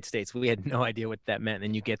playing the United States. We had no idea what that meant. And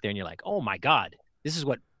then you get there and you're like, oh my God, this is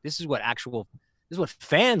what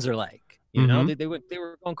fans are like. Mm-hmm. They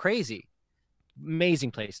were going crazy.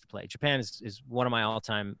 Amazing place to play. Japan is one of my all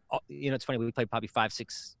time. It's funny. We played probably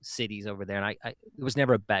 5-6 cities over there, and it was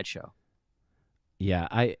never a bad show. Yeah,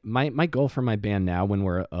 my goal for my band now, when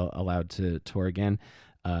we're allowed to tour again,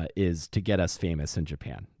 is to get us famous in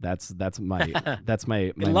Japan. That's my Good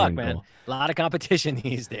my luck, main man. goal. A lot of competition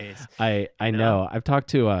these days. I know. I've talked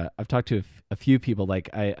to a few people. Like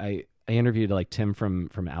I interviewed like Tim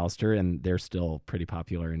from Alistair, and they're still pretty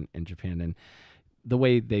popular in Japan. And the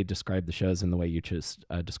way they describe the shows and the way you just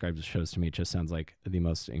described the shows to me, it just sounds like the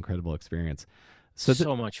most incredible experience.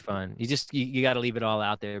 So much fun. You got to leave it all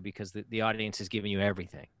out there because the audience is giving you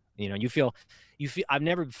everything. You feel. I've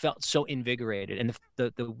never felt so invigorated. And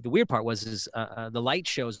the weird part was the light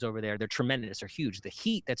shows over there. They're tremendous. They're huge. The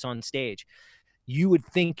heat that's on stage, you would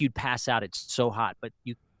think you'd pass out. It's so hot, but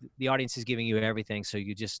the audience is giving you everything, so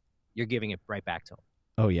you're giving it right back to them.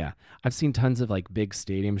 Oh yeah, I've seen tons of like big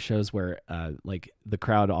stadium shows where like the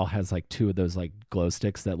crowd all has like two of those like glow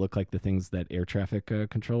sticks that look like the things that air traffic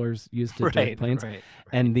controllers use to direct Right, planes, right, right.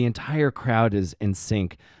 and the entire crowd is in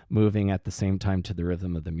sync, moving at the same time to the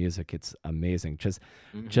rhythm of the music. It's amazing.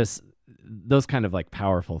 Hmm. Just those kind of like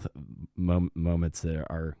powerful moments that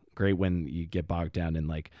are great when you get bogged down in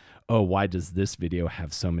like, oh, why does this video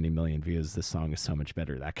have so many million views? This song is so much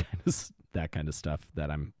better. That kind of stuff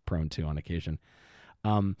that I'm prone to on occasion.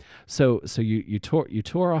 So you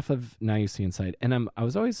tore off of Now You See Inside, and I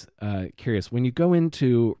was always curious when you go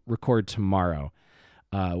into record tomorrow,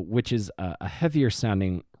 which is a heavier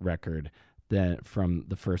sounding record than from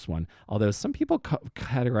the first one. Although some people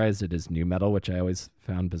categorize it as new metal, which I always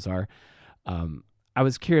found bizarre. I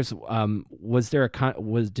was curious. Was there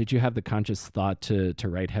did you have the conscious thought to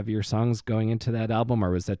write heavier songs going into that album,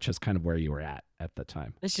 or was that just kind of where you were at the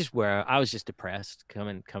time? It's just where I was just depressed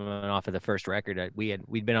coming off of the first record.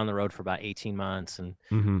 We'd been on the road for about 18 months, and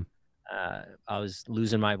Mm-hmm. I was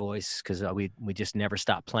losing my voice because we just never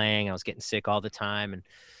stopped playing. I was getting sick all the time, and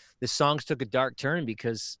the songs took a dark turn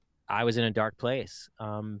because I was in a dark place.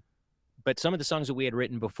 But some of the songs that we had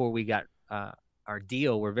written before we got our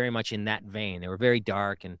deal were very much in that vein. They were very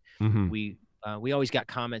dark, and Mm-hmm. we always got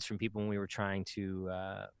comments from people when we were trying to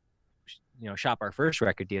shop our first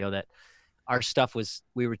record deal that our stuff was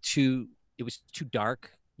it was too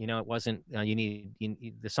dark. It wasn't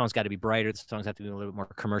the songs got to be brighter. The songs have to be a little bit more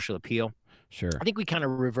commercial appeal. Sure. I think we kind of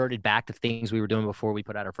reverted back to things we were doing before we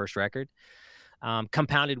put out our first record.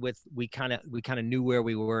 Compounded with we kind of knew where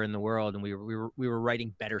we were in the world, and we were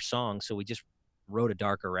writing better songs, so we just wrote a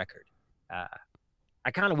darker record. Uh, I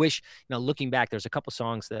kind of wish, looking back, there's a couple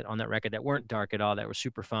songs that on that record that weren't dark at all that were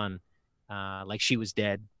super fun, like "She Was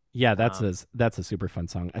Dead." Yeah, Um, that's a super fun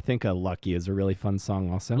song. I think "Lucky" is a really fun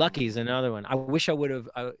song also. Lucky is another one. I wish I would have,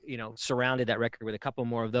 surrounded that record with a couple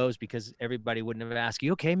more of those because everybody wouldn't have asked,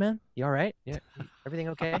 "You okay, man? You all right? Yeah, everything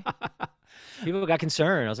okay?" People got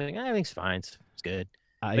concerned. I was like, "Everything's fine. It's good."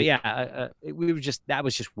 But I yeah, we were just that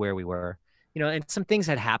was just where we were, and some things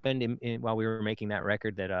had happened while we were making that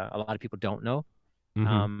record that a lot of people don't know.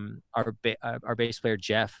 mhm. Our bass player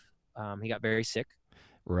Jeff, he got very sick,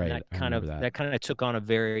 and Right, that I kind remember of that. that kind of took on a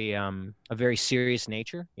very serious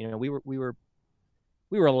nature. We were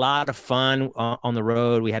a lot of fun on the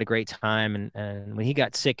road. We had a great time, and when he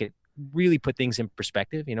got sick, it really put things in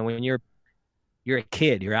perspective. When you're a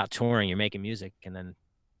kid, you're out touring, you're making music, and then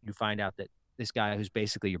you find out that this guy who's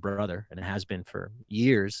basically your brother and has been for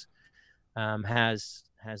years has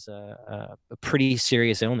a pretty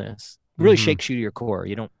serious illness. It really Mhm. shakes you to your core.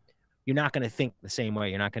 You're not going to think the same way.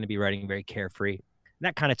 You're not going to be writing very carefree. And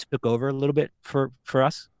that kind of took over a little bit for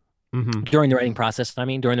us Mhm. during the writing process. I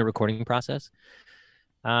mean, during the recording process.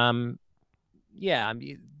 Um, yeah, I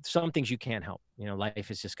mean, some things you can't help. Life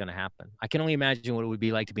is just going to happen. I can only imagine what it would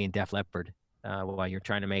be like to be in Def Leppard while you're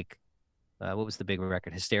trying to make what was the big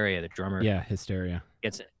record? Hysteria. The drummer Yeah, Hysteria.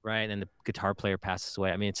 gets it right, and the guitar player passes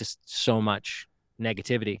away. I mean, it's just so much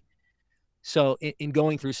negativity. So in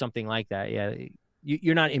going through something like that, yeah,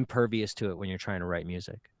 you're not impervious to it when you're trying to write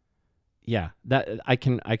music. Yeah, that I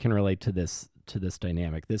can relate to this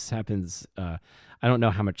dynamic. This happens. I don't know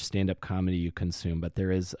how much stand up comedy you consume, but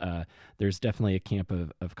there's definitely a camp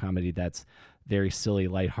of comedy that's very silly,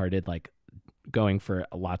 lighthearted, like going for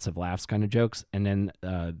lots of laughs kind of jokes, and then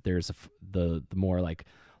there's the more like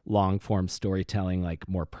long form storytelling, like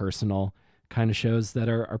more personal kind of shows that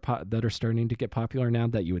that are starting to get popular now.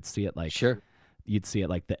 That you would see it like Sure. you'd see it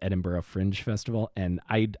like the Edinburgh Fringe Festival, and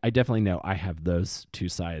I definitely know I have those two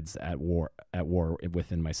sides at war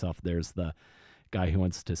within myself. There's the guy who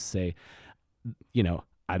wants to say,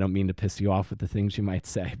 I don't mean to piss you off with the things you might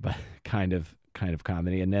say, but kind of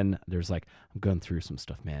comedy, and then there's like, I'm going through some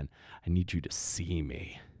stuff, man. I need you to see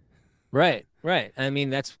me. Right, right. I mean,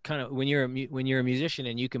 that's kind of when you're a musician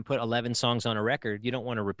and you can put 11 songs on a record, you don't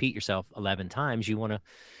want to repeat yourself 11 times. You want to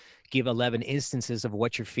give 11 instances of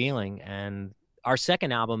what you're feeling. And our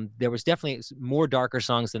second album, there was definitely more darker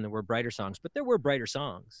songs than there were brighter songs, but there were brighter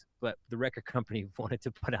songs. But the record company wanted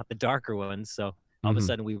to put out the darker ones, so all of a Hmm.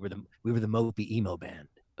 sudden we were the mopey emo band.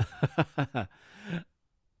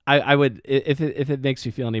 I would, if it makes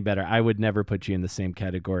you feel any better, I would never put you in the same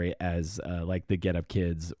category as like the Get Up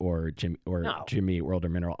Kids or No, Jimmy Eat World or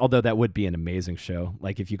Mineral. Although that would be an amazing show.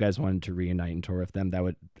 Like if you guys wanted to reunite and tour with them,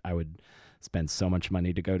 I would spend so much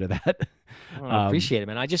money to go to that. I um, appreciate it,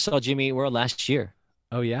 man. I just saw Jimmy Eat World last year.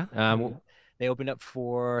 oh yeah. They opened up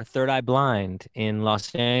for Third Eye Blind in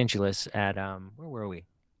Los Angeles at where were we?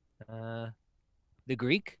 Uh, the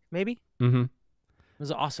Greek, maybe. Hmm. It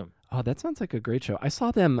was awesome. Oh, that sounds like a great show. I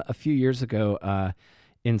saw them a few years ago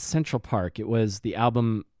in Central Park. It was the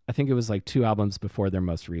album. I think it was like two albums before their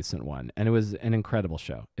most recent one, and it was an incredible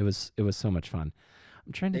show. It was so much fun.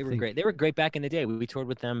 I'm trying to They were think. great. They were great back in the day. We toured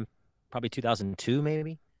with them probably 2002,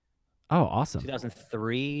 maybe Oh, awesome.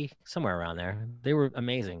 2003, somewhere around there. They were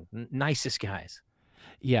amazing. Nicest guys.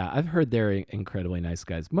 Yeah, I've heard they're incredibly nice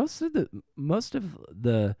guys. Most of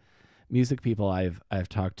the music people I've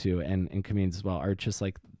talked to and comedians as well are just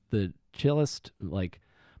like the chillest, like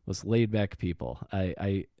most laid back people.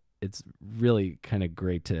 I it's really kind of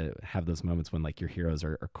great to have those moments when like your heroes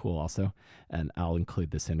are cool also, and I'll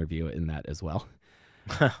include this interview in that as well.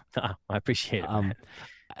 I appreciate it, man.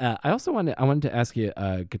 Um, I wanted to ask you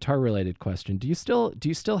a guitar related question. Do you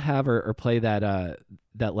still have or play that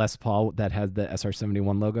Les Paul that has the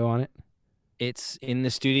SR-71 logo on it? It's in the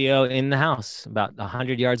studio in the house, about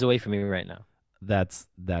 100 yards away from me right now. That's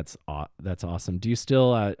awesome. Do you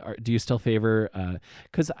still favor?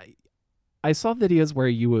 Because I saw videos where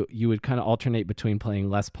you would kind of alternate between playing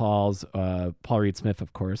Les Pauls, Paul Reed Smith,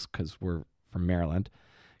 of course, because we're from Maryland.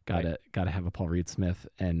 Right. Gotta have a Paul Reed Smith,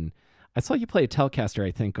 and I saw you play a Telecaster,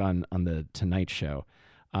 I think, on the Tonight Show.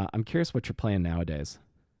 I'm curious what you're playing nowadays.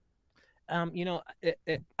 I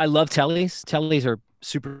love tellies. Tellies are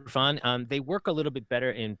super fun. They work a little bit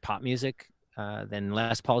better in pop music than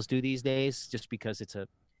Les Pauls do these days, just because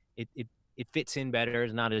it fits in better.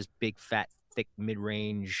 It's not as big, fat, thick,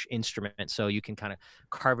 mid-range instrument, so you can kind of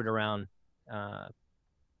carve it around uh,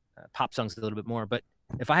 pop songs a little bit more. But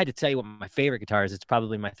if I had to tell you what my favorite guitar is, it's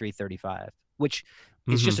probably my 335, which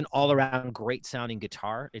is Hmm. just an all-around great sounding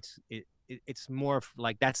guitar. It's more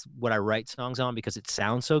like that's what I write songs on because it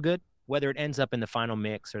sounds so good. Whether it ends up in the final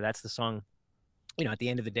mix or that's the song, at the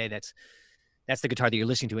end of the day, that's the guitar that you're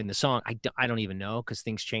listening to in the song. I don't even know because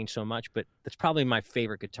things change so much, but that's probably my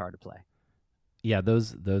favorite guitar to play. Yeah,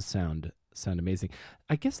 those sound amazing.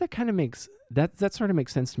 I guess that sort of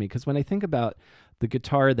makes sense to me because when I think about the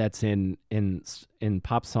guitar that's in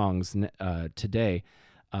pop songs today,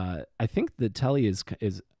 I think the Telly is,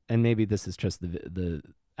 and maybe this is just the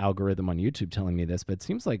algorithm on YouTube telling me this, but it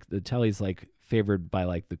seems like the Telly's like favored by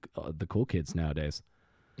like the cool kids nowadays.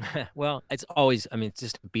 Well, it's always, I mean, it's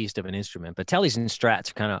just a beast of an instrument, but Tellys and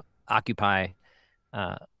Strats kind of occupy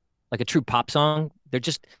uh, like a true pop song.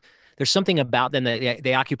 There's something about them that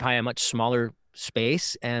they occupy a much smaller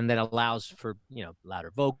space and that allows for,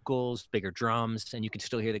 louder vocals, bigger drums, and you can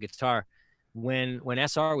still hear the guitar. When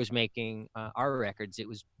SR was making our records, it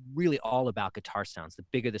was really all about guitar sounds. The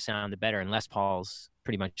bigger the sound, the better. And Les Paul's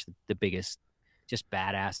pretty much the biggest, just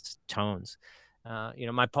badass tones.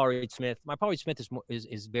 My Paul Reed Smith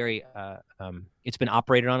is very. It's been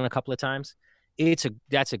operated on a couple of times. That's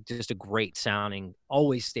just a great sounding,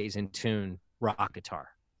 always stays in tune rock guitar.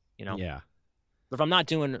 You know, Yeah. but if I'm not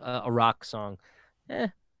doing a rock song, eh,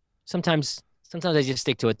 sometimes I just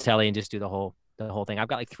stick to a telly and just do the whole thing. I've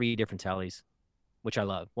got like three different tellies, which I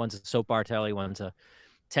love. One's a soap bar telly, one's a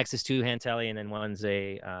Texas two-hand telly, and then one's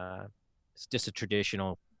it's just a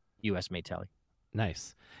traditional U.S. made telly.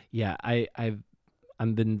 Nice. Yeah,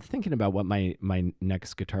 I've been thinking about what my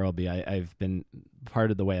next guitar will be. I've been part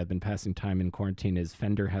of the way I've been passing time in quarantine is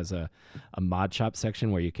Fender has a mod shop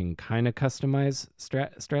section where you can kind of customize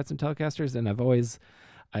strats and Telecasters, and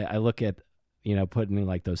I look at putting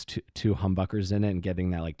like those two humbuckers in it and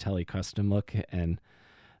getting that like tele custom look Yeah, and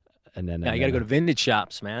you got to then go to vintage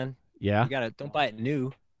shops, man. yeah. You got to don't buy it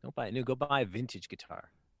new. Don't buy it new. Go buy a vintage guitar.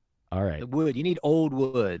 All The right. wood, you need old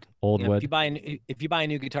wood. Old If you wood. buy a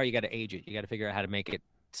new guitar, you got to age it. You got to figure out how to make it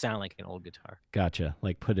sound like an old guitar. Gotcha.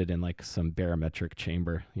 Like put it in like some barometric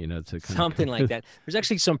chamber, to kind Something like of that. There's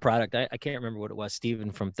actually some product. I can't remember what it was.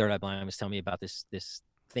 Steven from Third Eye Blind was telling me about this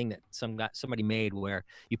thing that somebody made where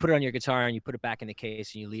you put it on your guitar and you put it back in the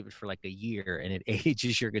case and you leave it for like a year and it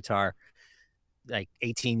ages your guitar like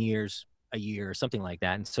 18 years a year or something like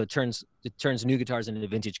that. And so it turns new guitars into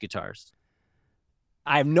vintage guitars.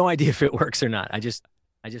 I have no idea if it works or not. I just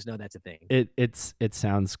know that's a thing. it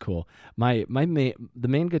sounds cool. My main the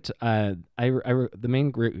main guitar the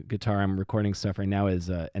main guitar I'm recording stuff right now is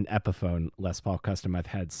an Epiphone Les Paul custom I've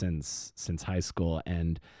had since high school,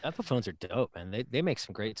 and Epiphones are dope, man. They make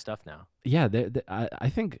some great stuff now. yeah, I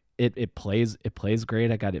think it plays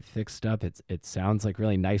great. I got it fixed up. It sounds like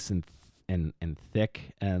really nice and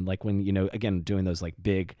thick, and like when again doing those like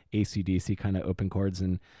big AC/DC kind of open chords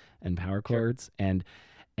and power Sure. chords, and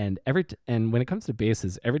when it comes to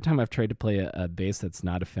basses, every time I've tried to play a bass that's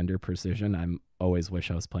not a Fender Precision, I'm always wish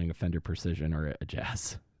I was playing a Fender Precision or a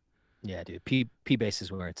Jazz. Yeah, dude. P bass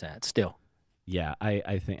is where it's at still. Yeah,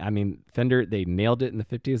 I think, I mean, Fender, they nailed it in the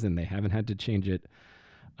 50s and they haven't had to change it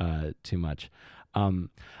too much. Um,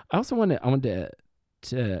 I wanted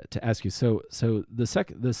to ask you. So the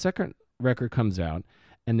second record comes out,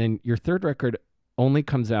 and then your third record only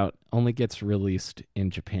gets released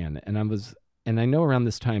in Japan. And I know around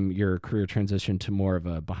this time your career transitioned to more of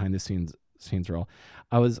a behind the scenes role.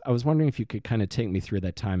 I was wondering if you could kind of take me through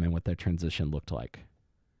that time and what that transition looked like.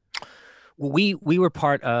 Well, we were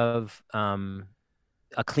part of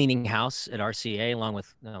a cleaning house at RCA, along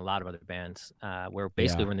with a lot of other bands. Where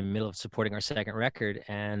basically Yeah. we're in the middle of supporting our second record,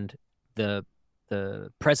 and the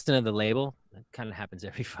president of the label, it kind of happens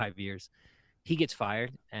every 5 years, he gets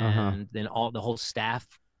fired, Uh huh. and then the whole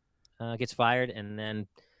staff gets fired, and then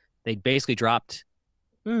they basically dropped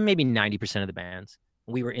maybe 90% of the bands.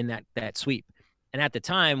 We were in that sweep, and at the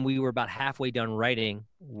time we were about halfway done writing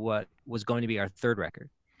what was going to be our third record.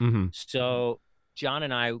 Mm-hmm. So John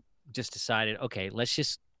and I just decided, okay, let's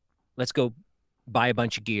go buy a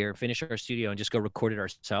bunch of gear, finish our studio, and just go record it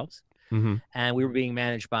ourselves. Mm-hmm. And we were being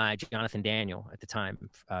managed by Jonathan Daniel at the time,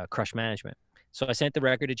 Crush Management. So I sent the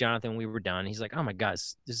record to Jonathan. We were done. He's like, "Oh my God,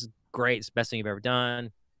 this is great. It's the best thing you've ever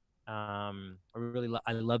done. I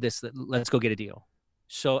love this. Let's go get a deal."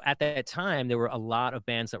 So at that time, there were a lot of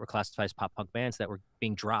bands that were classified as pop punk bands that were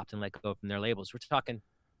being dropped and let go from their labels. We're talking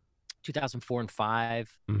 2004 and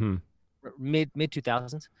 5, Mm-hmm. mid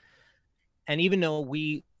 2000s. And even though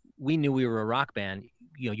we knew we were a rock band,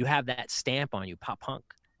 you have that stamp on you, pop punk,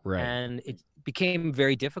 Right. and it became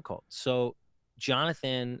very difficult. So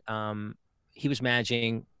Jonathan, he was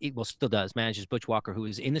managing, well, still does, manages Butch Walker, who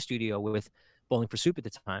was in the studio with Bowling for Soup at the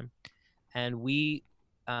time. And we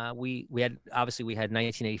had, obviously we had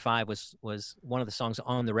 1985 was one of the songs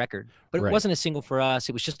on the record, but it Right. wasn't a single for us.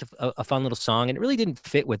 It was just a fun little song, and it really didn't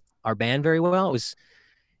fit with our band very well.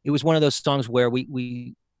 It was one of those songs where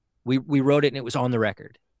we wrote it and it was on the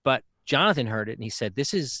record, but Jonathan heard it and he said,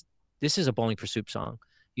 this is a Bowling for Soup song.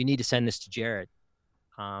 You need to send this to Jared,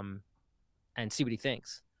 and see what he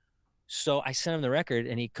thinks. So I sent him the record,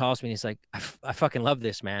 and he calls me and he's like, I fucking love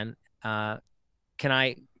this, man. Can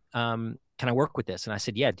I work with this? And I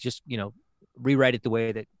said, yeah, just, rewrite it the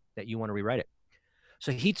way that you want to rewrite it.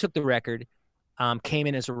 So he took the record, came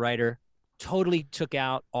in as a writer, totally took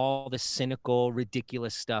out all the cynical,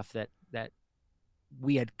 ridiculous stuff that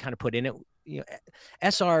we had kind of put in it.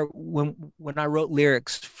 SR, when I wrote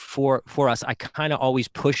lyrics for us, I kind of always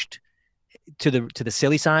pushed to the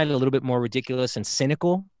silly side, a little bit more ridiculous and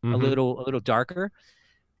cynical, Mm-hmm. a little darker.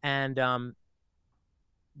 And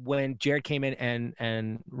when Jared came in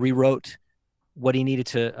and rewrote what he needed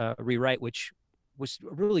to rewrite, which was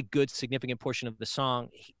a really good, significant portion of the song,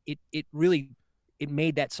 it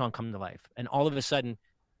made that song come to life. And all of a sudden,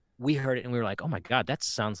 we heard it and we were like, "Oh my God, that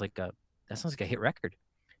sounds like a hit record."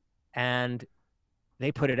 And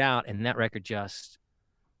they put it out, and that record just,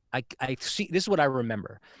 I see, this is what I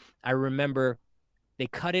remember. I remember they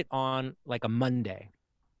cut it on like a Monday,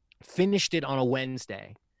 finished it on a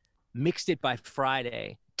Wednesday, mixed it by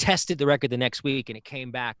Friday, tested the record the next week, and it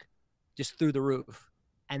came back just through the roof.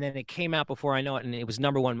 And then it came out before I know it, and it was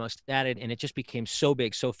 #1 most added, and it just became so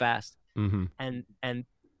big so fast. Mm-hmm. And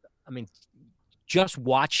I mean, just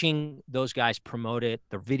watching those guys promote it,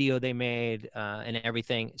 the video they made, and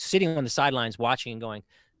everything, sitting on the sidelines watching and going,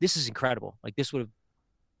 this is incredible. Like, this would have,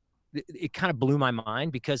 it kind of blew my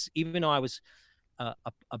mind, because even though I was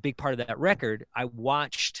a big part of that record, I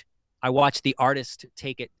watched the artist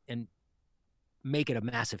take it and make it a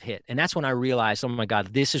massive hit. And that's when I realized, oh my God,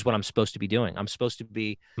 this is what I'm supposed to be doing. I'm supposed to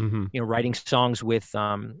be, Mm-hmm. writing songs with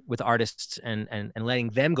artists and letting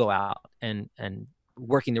them go out and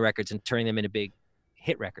working the records and turning them into big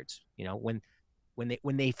hit records. When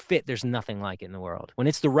they fit, there's nothing like it in the world. When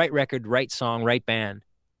it's the right record, right song, right band,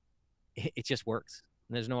 it just works.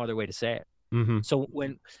 And there's no other way to say it. Mm-hmm. So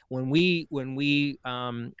when we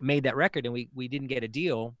made that record and we didn't get a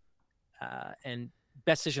deal, and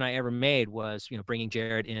best decision I ever made was, bringing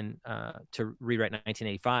Jared in to rewrite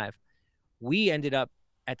 1985. We ended up,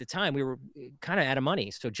 at the time, we were kind of out of money.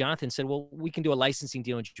 So Jonathan said, well, we can do a licensing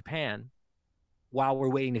deal in Japan while we're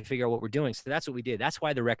waiting to figure out what we're doing. So that's what we did. That's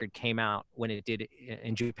why the record came out when it did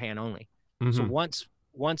in Japan only. Mm-hmm. So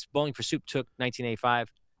once Bowling for Soup took 1985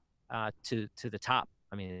 to the top,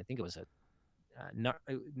 I mean, I think it was a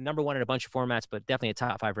 #1 in a bunch of formats, but definitely a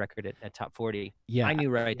top 5 record at top 40. Yeah. I knew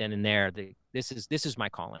right then and there that this is my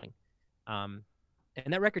calling. And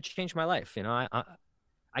that record changed my life.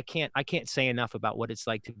 I can't say enough about what it's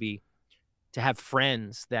like to have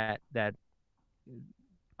friends that I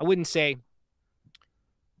wouldn't say,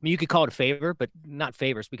 I mean, you could call it a favor, but not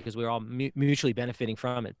favors, because we're all mutually benefiting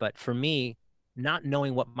from it. But for me, not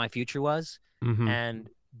knowing what my future was, Mm-hmm. and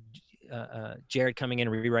Jared coming in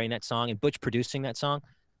and rewriting that song and Butch producing that song,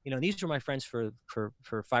 these were my friends for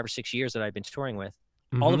 5 or 6 years that I've been touring with.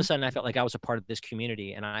 All of Mm-hmm. a sudden I felt like I was a part of this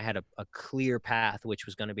community, and I had a clear path, which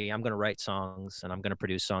was going to be, I'm going to write songs and I'm going to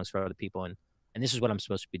produce songs for other people. And this is what I'm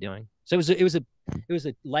supposed to be doing. So it was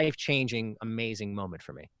a life-changing, amazing moment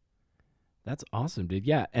for me. That's awesome, dude.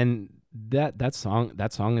 Yeah, and that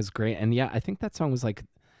song is great. And yeah, I think that song was like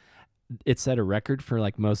it set a record for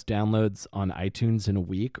like most downloads on iTunes in a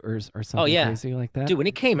week or Oh something yeah, crazy like that. dude, when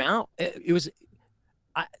it came out, it was,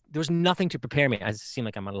 there was nothing to prepare me. I seem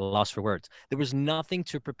like I'm at a loss for words. There was nothing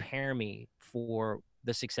to prepare me for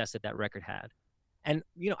the success that that record had. And,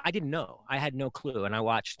 I didn't know. I had no clue. And I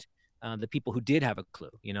watched the people who did have a clue,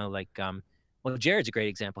 like, well, Jared's a great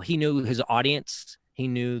example. He knew his audience. He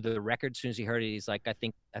knew the record. As soon as he heard it, he's like, I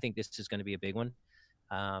think this is going to be a big one.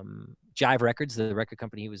 Jive Records, the record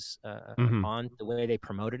company he was Mm-hmm. on, the way they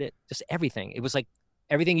promoted it, just everything. It was like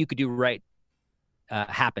everything you could do right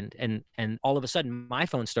happened, and all of a sudden my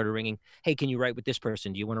phone started ringing. Hey, can you write with this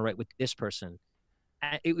person? Do you want to write with this person?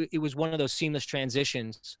 It was one of those seamless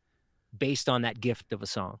transitions based on that gift of a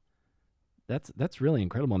song. That's really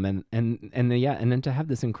incredible, man. And yeah, and then to have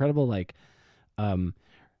this incredible like um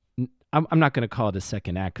I'm not going to call it a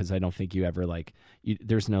second act because I don't think you ever like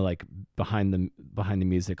there's no like behind the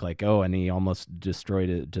music like, oh, and he almost destroyed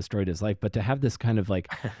his life, but to have this kind of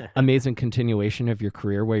like amazing continuation of your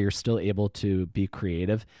career where you're still able to be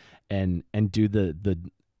creative and do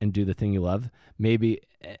the thing you love, maybe,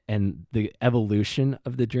 and the evolution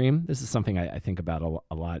of the dream. This is something I think about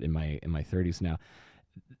a lot in my 30s now.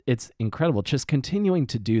 It's incredible. Just continuing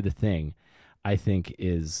to do the thing, I think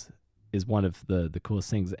is one of the coolest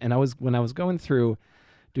things. And when I was going through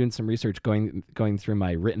doing some research, going through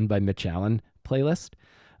my written by Mitch Allan playlist,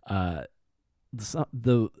 uh,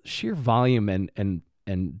 the sheer volume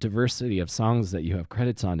and diversity of songs that you have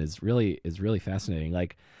credits on is really fascinating.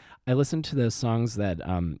 Like I listened to those songs that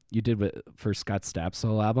you did for Scott Stapp's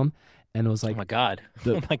solo album, and it was Oh like my god.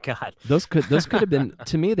 the Oh my god. those could have been,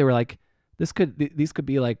 to me they were like, these could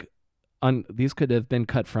be like these could have been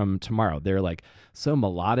cut from tomorrow. They're like so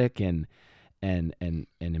melodic and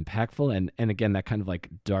impactful, and again that kind of like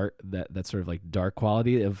dark, that sort of like dark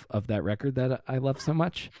quality of that record that I love so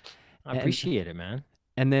much. I And appreciate it, man.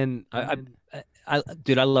 and then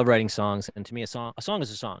Dude, I love writing songs, and to me, a song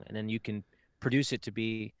is a song, and then you can produce it to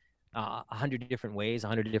be 100 different ways,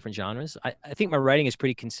 100 different genres. I think my writing is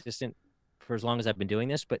pretty consistent for as long as I've been doing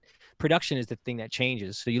this, but production is the thing that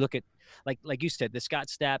changes. So you look at, like you said, the Scott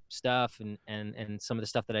Stapp stuff, and some of the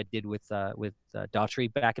stuff that I did with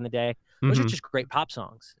Daughtry back in the day. Those are mhm. just great pop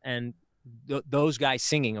songs, and those guys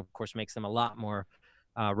singing, of course, makes them a lot more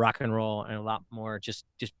rock and roll, and a lot more just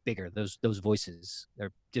bigger. Those voices,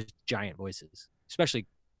 they're just giant voices, especially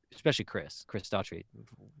Chris Daughtry.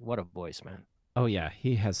 What a voice, man. Oh yeah,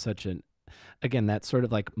 he has such an, again, that sort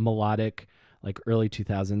of like melodic, like early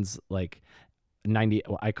 2000s, like 90,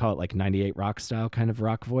 well, I call it like 98 rock style kind of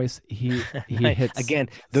rock voice. He hits. Again,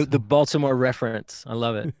 the Baltimore reference, I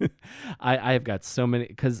love it. I have got so many,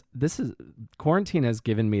 because this is, quarantine has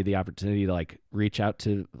given me the opportunity to like reach out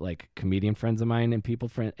to like comedian friends of mine and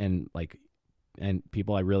and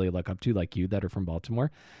people I really look up to, like you, that are from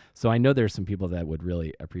Baltimore. So I know there's some people that would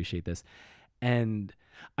really appreciate this. And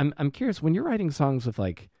I'm curious, when you're writing songs with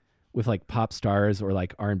like pop stars or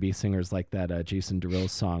like R&B singers like that Jason Derulo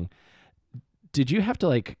song, did you have to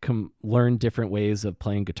like learn different ways of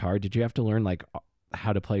playing guitar? Did you have to learn like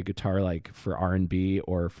how to play guitar like for R&B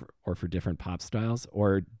or for different pop styles,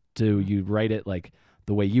 or do you write it like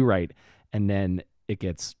the way you write and then it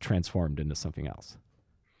gets transformed into something else?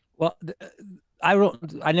 Well,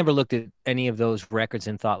 I never looked at any of those records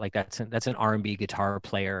and thought like that's an R&B guitar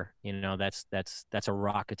player. That's a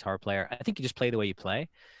rock guitar player. I think you just play the way you play.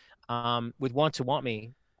 With Want to Want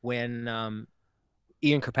Me, when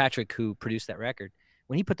Ian Kirkpatrick, who produced that record,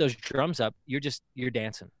 when he put those drums up, you're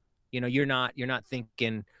dancing. You're not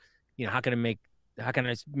thinking, how can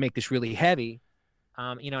I make this really heavy?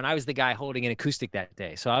 And I was the guy holding an acoustic that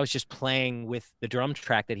day, so I was just playing with the drum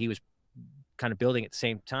track that he was kind of building at the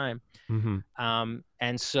same time. Mm-hmm.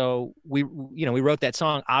 And so we wrote that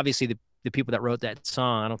song. Obviously, the people that wrote that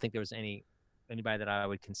song, I don't think there was anybody that I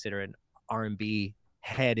would consider an R&B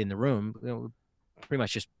head in the room. Pretty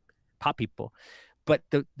much just pop people. But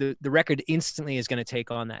the record instantly is going to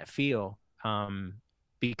take on that feel,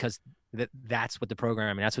 because that's what the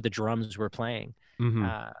programming, that's what the drums were playing. Mm-hmm.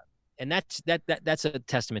 And that's a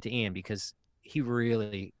testament to Ian, because he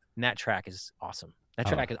really, and that track is awesome. That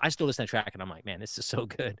Oh, track is, I still listen to that track and I'm like, man, this is so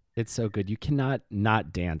good. it's so good. You cannot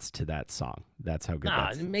not dance to that song. That's how good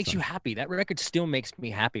Nah, that it makes song. you happy. That record still makes me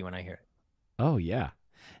happy when I hear it. Oh yeah.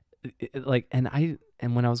 Like, and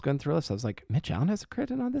and when I was going through this, I was like, Mitch Allan has a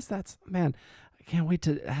credit on this. That's man, I can't wait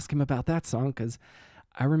to ask him about that song because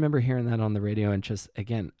I remember hearing that on the radio and just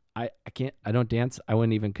again, I don't dance. I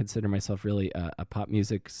wouldn't even consider myself really a pop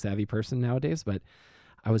music savvy person nowadays, but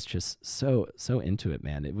I was just so into it,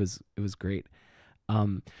 man. It was great.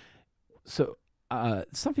 Um, so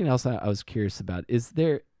something else I was curious about is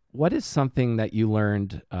there what is something that you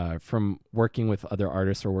learned from working with other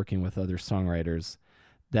artists or working with other songwriters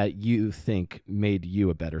that you think made you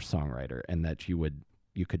a better songwriter and that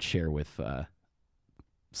you could share with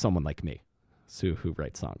someone like me, Sue, who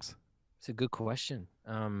writes songs? It's a good question.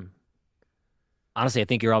 Honestly, I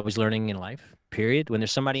think you're always learning in life, period. When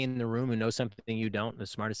there's somebody in the room who knows something you don't, the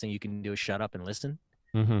smartest thing you can do is shut up and listen.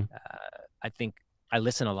 Mm-hmm. I think I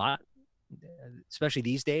listen a lot, especially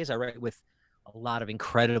these days. I write with a lot of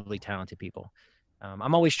incredibly talented people.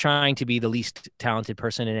 I'm always trying to be the least talented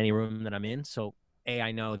person in any room that I'm in. So,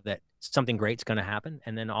 I know that something great's going to happen.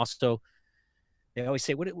 And then also, they always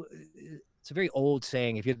say, it's a very old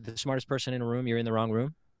saying, if you're the smartest person in a room, you're in the wrong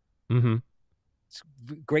room. Mm-hmm. It's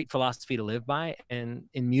a great philosophy to live by. And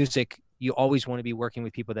in music, you always want to be working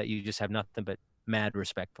with people that you just have nothing but mad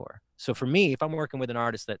respect for. So for me, if I'm working with an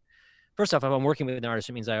artist that, first off, if I'm working with an artist,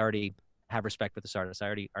 it means I already have respect for this artist. I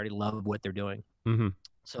already love what they're doing. Mm-hmm.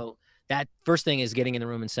 So that first thing is getting in the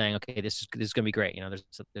room and saying, okay, this is going to be great. You know,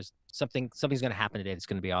 there's something's going to happen today that's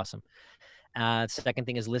going to be awesome. Second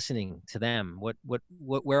thing is listening to them.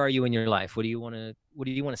 Where are you in your life? What do you want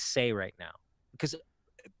to say right now? Because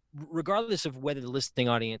regardless of whether the listening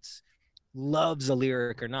audience loves a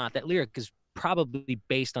lyric or not, that lyric is probably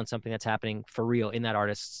based on something that's happening for real in that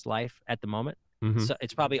artist's life at the moment. Mm-hmm. So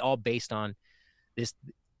it's probably all based on this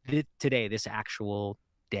today, this actual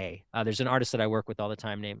day. There's an artist that I work with all the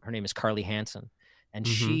time. Her name is Carey Hansen, and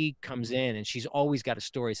Mm-hmm. she comes in and she's always got a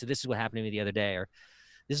story. So this is what happened to me the other day, or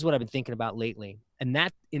this is what I've been thinking about lately. And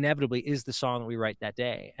that inevitably is the song that we write that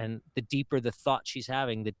day. And the deeper the thought she's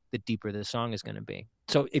having, the deeper the song is going to be.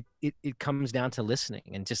 So it comes down to listening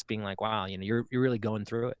and just being like, wow, you know, you're really going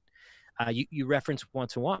through it. You reference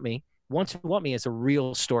Want to Want Me. Want to Want Me is a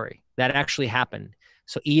real story that actually happened.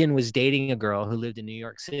 So Ian was dating a girl who lived in New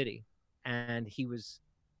York City, and he was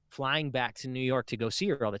flying back to New York to go see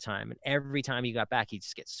her all the time. And every time he got back, he'd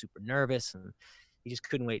just get super nervous and he just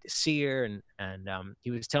couldn't wait to see her. And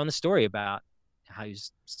he was telling the story about how he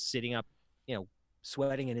was sitting up, you know,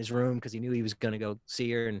 sweating in his room because he knew he was going to go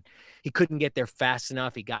see her, and he couldn't get there fast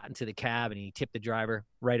enough. He got into the cab and he tipped the driver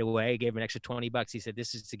right away, gave him an extra $20. He said,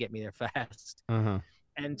 this is to get me there fast. Uh-huh.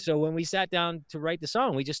 And so when we sat down to write the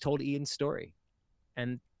song, we just told Ian's story,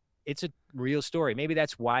 and it's a real story. Maybe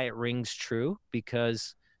that's why it rings true,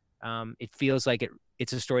 because it feels like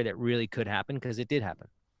it's a story that really could happen, because it did happen.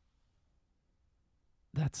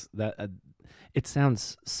 That's that. It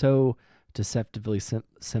sounds so deceptively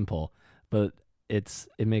simple, but it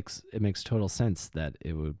makes total sense that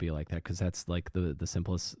it would be like that, because that's like the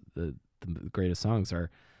simplest, the greatest songs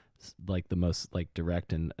are like the most like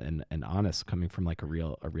direct and honest, coming from like a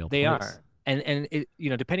real They place. are. And it,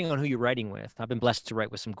 you know, depending on who you're writing with, I've been blessed to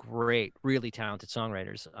write with some great, really talented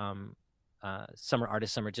songwriters. Some are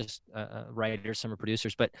artists, some are just writers, some are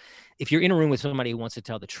producers. But if you're in a room with somebody who wants to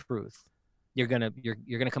tell the truth, you're gonna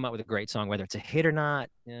come up with a great song, whether it's a hit or not.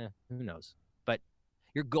 Who knows? But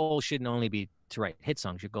your goal shouldn't only be to write hit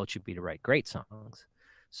songs. Your goal should be to write great songs.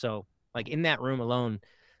 So, like in that room alone,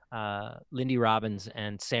 Lindy Robbins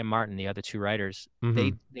and Sam Martin, the other two writers,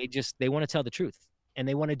 Mm-hmm. they want to tell the truth, and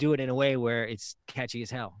they want to do it in a way where it's catchy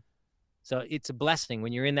as hell. So it's a blessing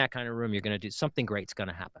when you're in that kind of room. You're going to do something great's going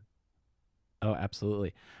to happen. Oh,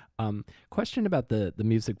 absolutely. Question about the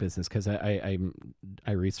music business, because I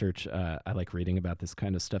research. I like reading about this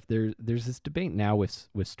kind of stuff. There's this debate now with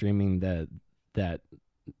streaming that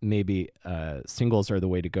maybe singles are the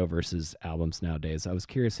way to go versus albums nowadays. I was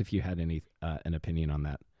curious if you had any an opinion on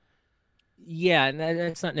that. Yeah, and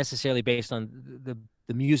that's not necessarily based on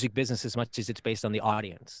the music business as much as it's based on the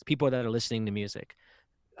audience, people that are listening to music.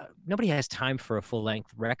 Nobody has time for a full length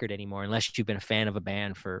record anymore unless you've been a fan of a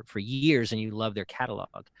band for years and you love their catalog.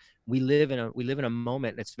 We live in a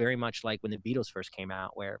moment that's very much like when the Beatles first came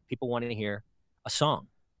out, where people want to hear a song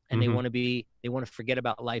and Mm-hmm. they want to forget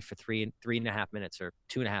about life for three and a half minutes or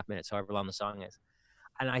 2.5 minutes, however long the song is.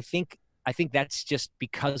 And I think that's just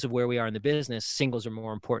because of where we are in the business. Singles are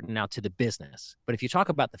more important now to the business. But if you talk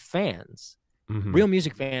about the fans, Mm-hmm. real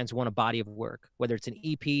music fans want a body of work, whether it's an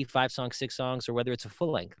EP, 5 songs, 6 songs, or whether it's a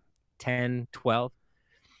full length, 10, 12.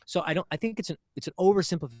 So I think it's an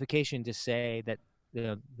oversimplification to say that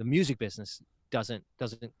the music business doesn't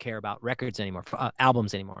care about records anymore,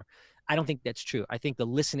 albums anymore. I don't think that's true. I think the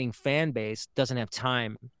listening fan base doesn't have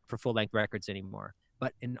time for full length records anymore.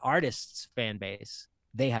 But an artist's fan base,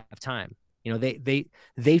 they have time. You know,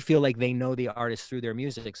 they feel like they know the artist through their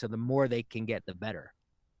music. So the more they can get, the better.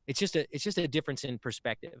 It's just a difference in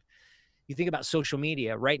perspective. You think about social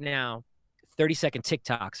media right now, 30-second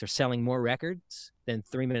TikToks are selling more records than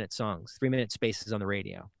 3-minute songs, 3-minute spaces on the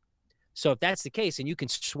radio. So if that's the case, and you can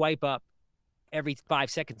swipe up every 5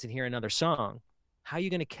 seconds and hear another song, how are you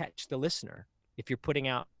going to catch the listener if you're putting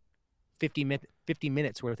out 50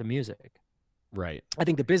 minutes worth of music? Right. I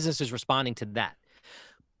think the business is responding to that.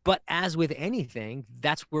 But as with anything,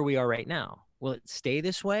 that's where we are right now. Will it stay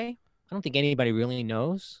this way? I don't think anybody really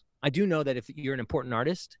knows. I do know that if you're an important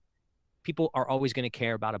artist, people are always going to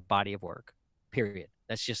care about a body of work, period.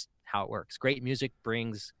 That's just how it works. Great music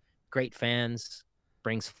brings great fans,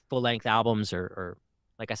 brings full-length albums or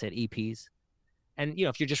like I said, EPs. And, you know,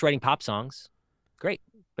 if you're just writing pop songs, great.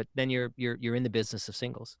 But then you're in the business of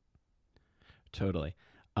singles. Totally.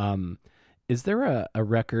 Is there a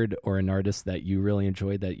record or an artist that you really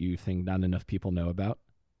enjoy that you think not enough people know about?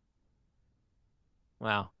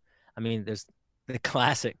 Wow. I mean, there's the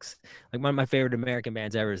classics. Like one of my favorite American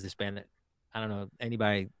bands ever is this band that I don't know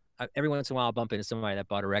anybody. Every once in a while, I'll bump into somebody that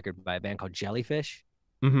bought a record by a band called Jellyfish.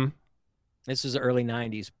 Mm-hmm. This was the early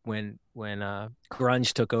 '90s when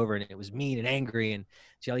grunge took over and it was mean and angry, and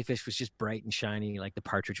Jellyfish was just bright and shiny like the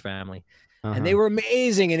Partridge Family. And they Uh-huh. were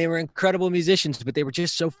amazing and they were incredible musicians, but they were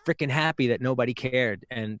just so freaking happy that nobody cared.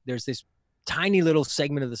 And there's this tiny little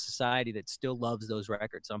segment of the society that still loves those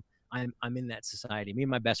records. I'm in that society. Me and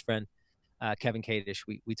my best friend Kevin Kadish,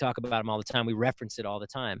 we talk about him all the time. We reference it all the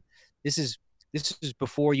time. This is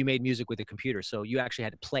before you made music with a computer, so you actually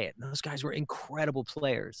had to play it. And those guys were incredible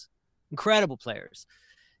players,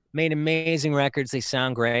 made amazing records. They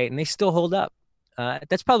sound great and they still hold up.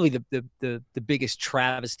 That's probably the biggest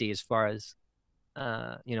travesty as far as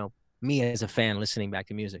you know, me as a fan listening back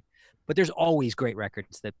to music. But there's always great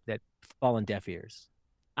records that fall on deaf ears.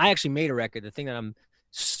 I actually made a record, the thing that I'm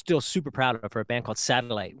still super proud of, for a band called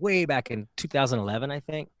Satellite, way back in 2011, I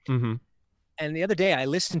think. Mm-hmm. And the other day I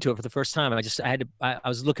listened to it for the first time. I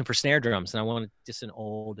was looking for snare drums and I wanted just an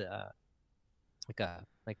old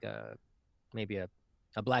maybe a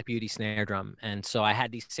Black Beauty snare drum. And so I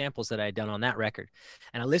had these samples that I had done on that record.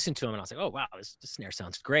 And I listened to them and I was like, oh, wow, this snare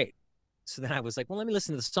sounds great. So then I was like, well, let me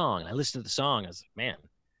listen to the song. And I listened to the song. I was like, man,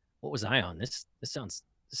 what was I on? This sounds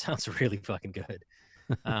really fucking good.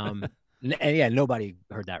 And yeah, nobody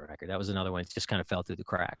heard that record. That was another one. It just kind of fell through the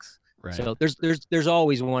cracks. Right. So there's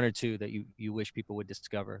always one or two that you wish people would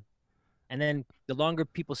discover. And then the longer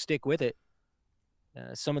people stick with it,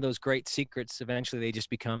 some of those great secrets, eventually they just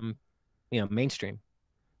become, mainstream.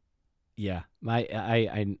 Yeah,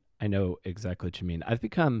 I know exactly what you mean. I've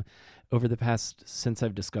become, over the past, since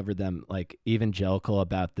I've discovered them, like evangelical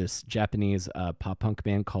about this Japanese pop punk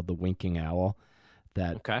band called the Winking Owl,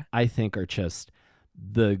 that Okay. I think are just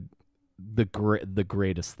the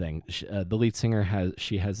greatest thing. The lead singer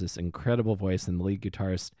has this incredible voice, and the lead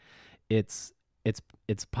guitarist, it's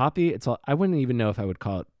it's poppy. It's all, I wouldn't even know if I would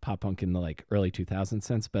call it pop punk in the like early 2000s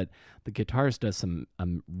sense, but the guitarist does some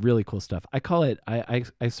really cool stuff. I call it, I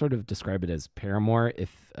sort of describe it as Paramore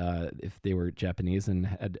if they were Japanese and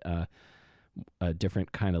had a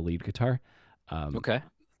different kind of lead guitar. Okay.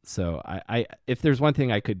 So I if there's one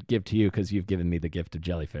thing I could give to you, because you've given me the gift of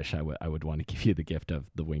Jellyfish, I would want to give you the gift of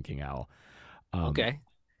the Winking Owl. Okay.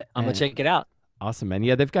 I'm gonna And check it out. awesome, man.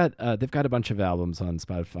 Yeah, they've got a bunch of albums on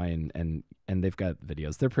Spotify, and they've got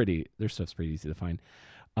videos. Their stuff's pretty easy to find.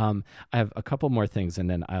 I have a couple more things, and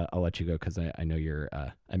then I'll let you go, because I know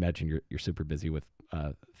I imagine you're super busy with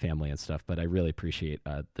family and stuff. But I really appreciate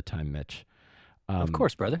the time, Mitch. Of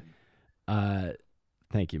course, brother.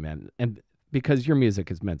 Thank you, man. And because your music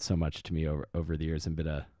has meant so much to me over the years and been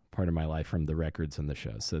a part of my life, from the records and the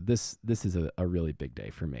shows. So this is a really big day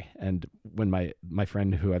for me. And when my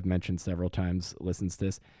friend, who I've mentioned several times, listens to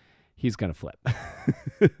this, he's gonna flip.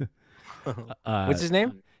 What's his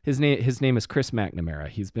name? His name is Chris McNamara.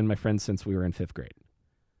 He's been my friend since we were in 5th grade.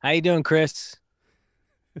 How you doing, Chris?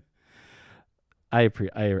 I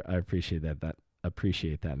appreciate that.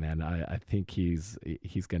 Appreciate that, man. I think he's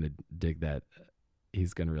gonna dig that.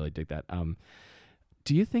 He's gonna really dig that.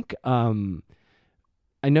 Do you think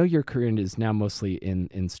I know your career is now mostly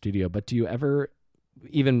in studio, but do you ever,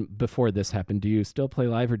 even before this happened, do you still play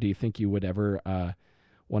live, or do you think you would ever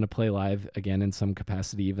want to play live again in some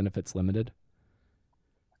capacity, even if it's limited?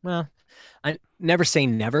 Well, I never say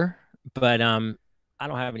never, but I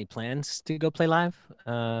don't have any plans to go play live.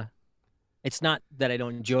 It's not that I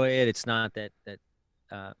don't enjoy it. It's not that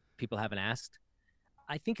people haven't asked.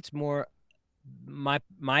 I think it's more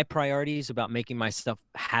my priorities about making myself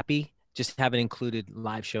happy just haven't included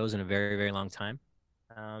live shows in a very, very long time.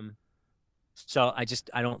 Um, so I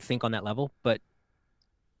don't think on that level, but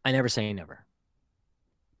I never say never.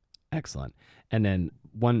 Excellent. And then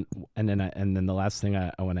one, and then the last thing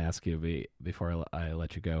I want to ask you before I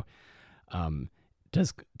let you go, um,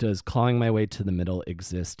 does clawing my way to the middle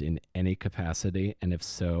exist in any capacity? And if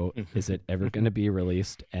so, is it ever going to be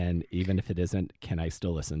released? And even if it isn't, can I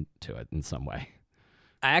still listen to it in some way?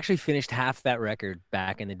 I actually finished half that record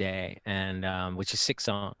back in the day, and which is 6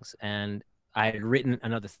 songs, and I had written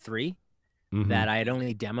another 3 Mm-hmm. that I had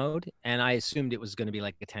only demoed, and I assumed it was going to be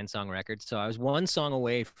like a 10-song record. So I was one song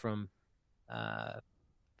away from uh,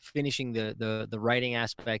 finishing the writing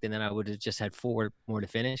aspect, and then I would have just had 4 more to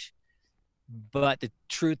finish. But the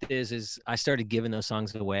truth is I started giving those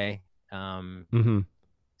songs away Mm-hmm.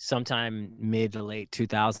 sometime mid to late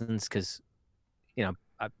 2000s because you know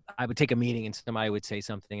I would take a meeting and somebody would say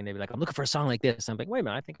something and they'd be like, I'm looking for a song like this. I'm like, wait a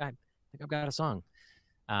minute, I think I've got a song.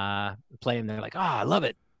 Play them. They're like, oh, I love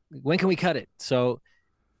it. When can we cut it? So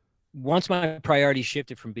once my priority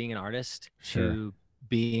shifted from being an artist Sure. to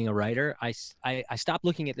being a writer, I stopped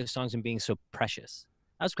looking at those songs and being so precious.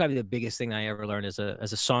 That was probably the biggest thing I ever learned as a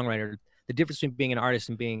songwriter. The difference between being an artist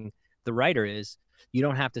and being the writer is you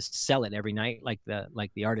don't have to sell it every night like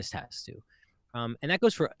the artist has to. And that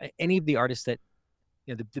goes for any of the artists that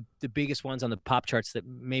the biggest ones on the pop charts that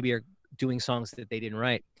maybe are doing songs that they didn't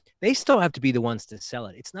write. They still have to be the ones to sell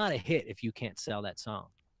it. It's not a hit if you can't sell that song.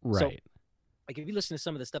 So Right. like if you listen to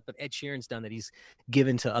some of the stuff that Ed Sheeran's done that he's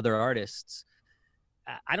given to other artists,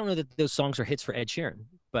 I don't know that those songs are hits for Ed Sheeran,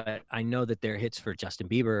 but I know that they're hits for Justin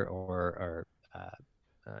Bieber or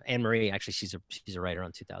Anne Marie. Actually, she's a writer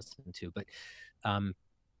on 2002. But um,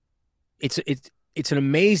 it's an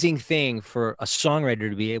amazing thing for a songwriter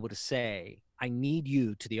to be able to say, "I need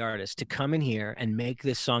you," to the artist, to come in here and make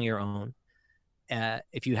this song your own.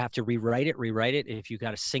 If you have to rewrite it, rewrite it. If you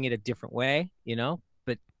got to sing it a different way,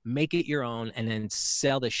 but make it your own and then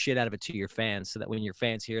sell the shit out of it to your fans so that when your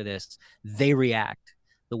fans hear this, they react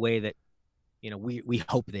the way that, we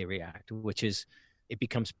hope they react, which is it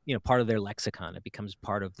becomes, part of their lexicon. It becomes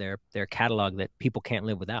part of their catalog that people can't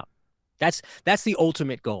live without. That's the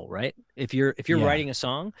ultimate goal, right? If you're Yeah. writing a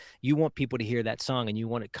song, you want people to hear that song and you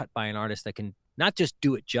want it cut by an artist that can not just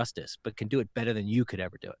do it justice, but can do it better than you could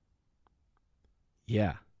ever do it.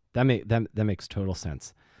 Yeah. That makes total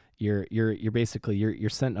sense. You're basically you're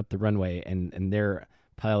setting up the runway and they're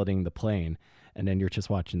piloting the plane, and then you're just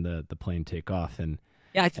watching the plane take off.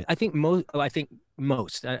 Yeah, And I think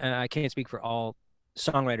most. I can't speak for all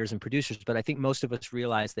songwriters and producers, but I think most of us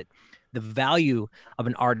realize that the value of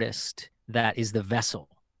an artist that is the vessel,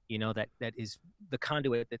 that is the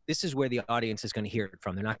conduit. That this is where the audience is going to hear it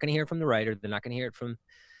from. They're not going to hear it from the writer. They're not going to hear it from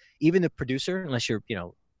even the producer, unless you're,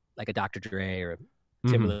 like a Dr. Dre or a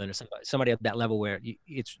mm-hmm. Timbaland or somebody at that level where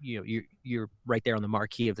you're right there on the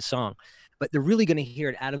marquee of the song, but they're really going to hear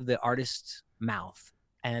it out of the artist's mouth,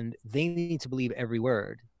 and they need to believe every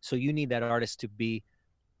word. So you need that artist to be,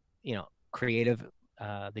 creative.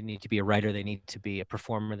 They need to be a writer. They need to be a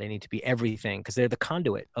performer. They need to be everything because they're the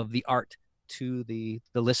conduit of the art to the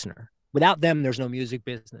listener. Without them, there's no music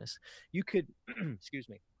business. You could, excuse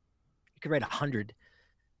me, you could write 100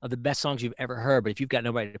 of the best songs you've ever heard, but if you've got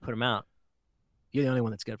nobody to put them out, you're the only one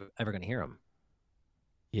that's ever going to hear them.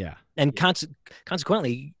 Yeah. And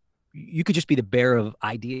consequently, you could just be the bearer of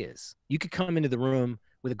ideas. You could come into the room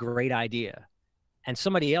with a great idea, and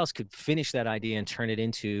somebody else could finish that idea and turn it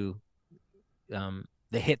into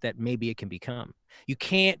the hit that maybe it can become. You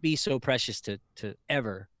can't be so precious to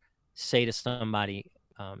ever say to somebody,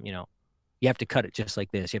 you have to cut it just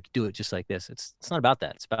like this. You have to do it just like this. It's not about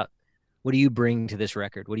that. It's about what do you bring to this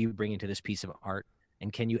record? What do you bring into this piece of art?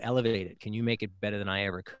 And can you elevate it? Can you make it better than I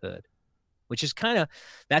ever could? Which is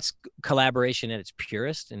that's collaboration at its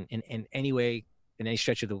purest in any way, in any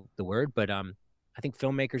stretch of the word. But I think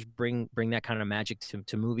filmmakers bring that kind of magic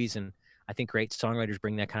to movies, and I think great songwriters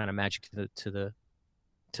bring that kind of magic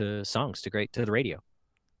to songs, to the radio.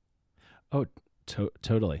 Oh,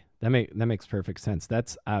 totally. That makes perfect sense.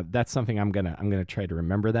 That's something I'm gonna try to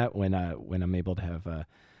remember that when I'm able to have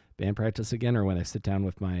band practice again, or when I sit down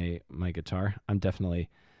with my guitar. I'm definitely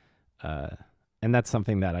and that's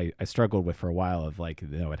something that I struggled with for a while, of like,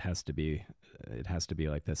 it has to be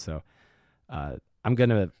like this. So I'm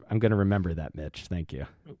gonna remember that, Mitch. Thank you.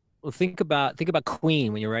 Well, think about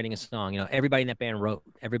Queen when you're writing a song. Everybody in that band wrote,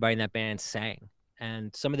 everybody in that band sang,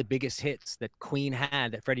 and some of the biggest hits that Queen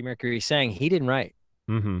had that Freddie Mercury sang, he didn't write.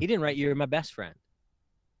 Mm-hmm. He didn't write "You're My Best Friend."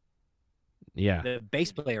 Yeah. The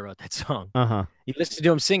bass player wrote that song. Uh-huh. You listen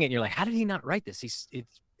to him sing it, and you're like, how did he not write this?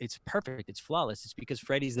 It's perfect. It's flawless. It's because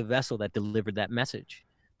Freddie's the vessel that delivered that message.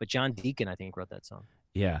 But John Deacon, I think, wrote that song.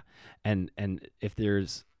 Yeah. And if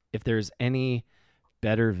there's any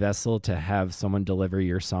better vessel to have someone deliver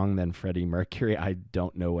your song than Freddie Mercury, I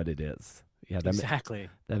don't know what it is. Yeah, Exactly.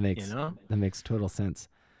 that You makes know. that makes total sense.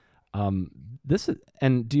 Um, this is,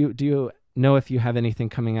 and do you know if you have anything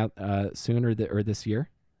coming out soon or this year?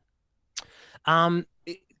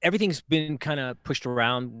 Everything's been kind of pushed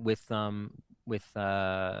around with coronavirus.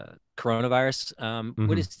 What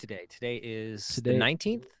Mm-hmm. is today? Today is the Today,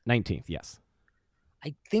 19th. 19th. Yes.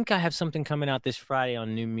 I think I have something coming out this Friday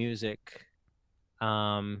on new music.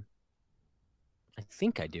 Um, I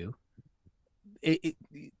think I do.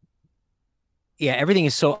 Yeah, everything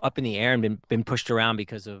is so up in the air and been pushed around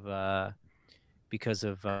because of the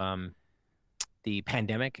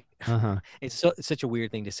pandemic. Uh huh. It's such a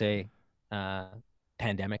weird thing to say, uh,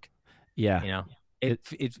 pandemic. Yeah. You know, It.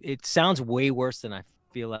 it sounds way worse than I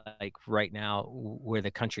feel like right now where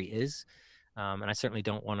the country is, and I certainly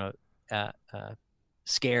don't want to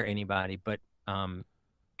scare anybody, but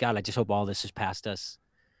God, I just hope all this is past us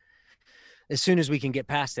as soon as we can get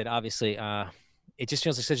past it. Obviously, it just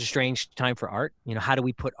feels like such a strange time for art. You know, how do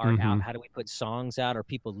we put art Mm-hmm. out? How do we put songs out? Are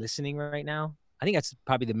people listening right now? I think that's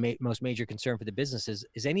probably the most major concern for the businesses.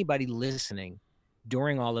 Is anybody listening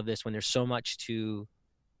during all of this when there's so much to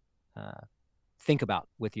uh, think about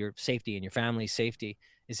with your safety and your family's safety?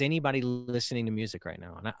 Is anybody listening to music right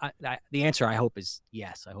now? And the answer I hope is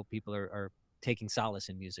yes. I hope people are taking solace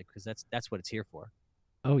in music because that's what it's here for.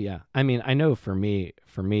 Oh yeah. I mean, I know for me,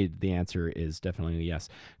 the answer is definitely yes.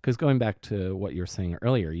 Because going back to what you were saying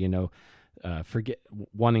earlier, forget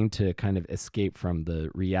wanting to kind of escape from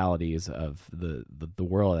the realities of the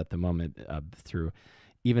world at the moment through,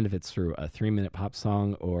 even if it's through a 3 minute pop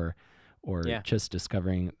song or Yeah. just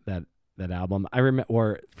discovering that album. I remember,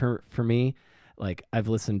 or for me, like I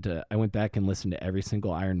went back and listened to every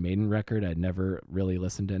single Iron Maiden record. I'd never really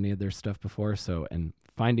listened to any of their stuff before. So, and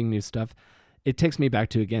finding new stuff, it takes me back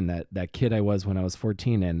to again that kid I was when I was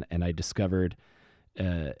 14, and I discovered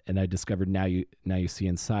now you see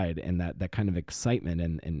inside, and that kind of excitement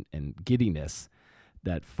and giddiness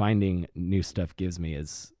that finding new stuff gives me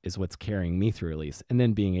is what's carrying me through, at least. And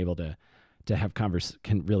then being able to have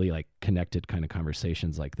can really like connected kind of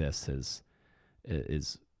conversations like this is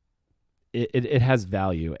it has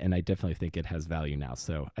value, and I definitely think it has value now.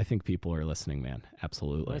 So I think people are listening, man. Well,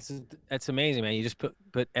 Absolutely. that's amazing, man. You just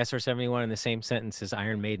put SR-71 in the same sentence as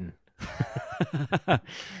Iron Maiden.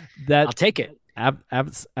 that I'll take it.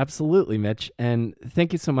 Absolutely, Mitch, and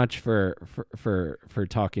thank you so much for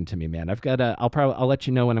talking to me, man. I'll let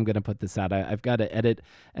you know when I'm gonna put this out. I've got to edit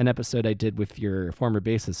an episode I did with your former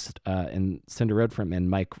bassist and Cinder Road frontman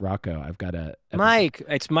Mike Rocco. I've got a episode. Mike.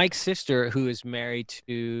 It's Mike's sister who is married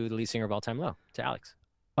to the lead singer of All Time Low, to Alex.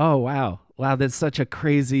 Oh wow, that's such a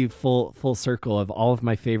crazy full circle of all of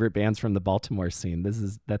my favorite bands from the Baltimore scene.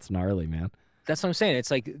 That's gnarly, man. That's what I'm saying.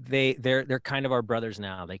 It's like they're kind of our brothers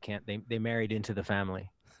now. They married into the family.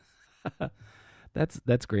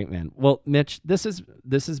 That's great, man. Well, Mitch, this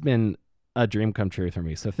has been a dream come true for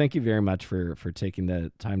me. So thank you very much for taking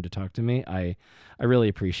the time to talk to me. I really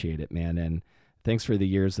appreciate it, man, and thanks for the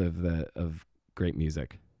years of great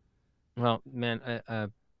music. Well, man,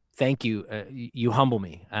 thank you. You humble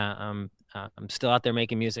me. I'm still out there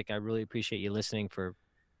making music. I really appreciate you listening for,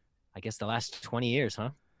 I guess, the last 20 years,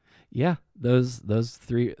 huh? Yeah, those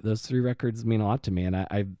three records mean a lot to me, and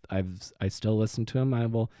I still listen to them. I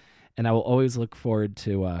will always look forward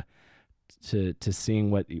to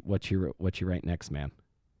seeing what you write next, man.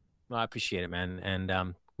 Well, I appreciate it, man, and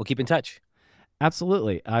we'll keep in touch.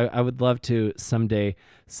 Absolutely. I would love to someday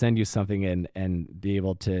send you something and be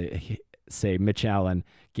able to say Mitch Allan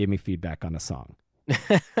gave me feedback on a song.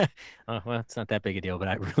 Oh, well, it's not that big a deal, but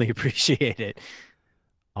I really appreciate it.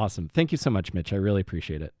 Awesome. Thank you so much, Mitch. I really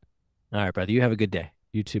appreciate it. All right, brother. You have a good day.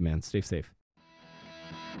 You too, man. Stay safe.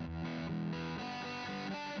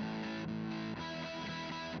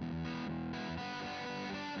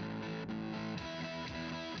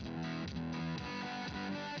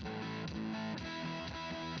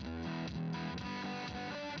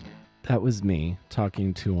 That was me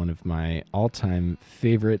talking to one of my all-time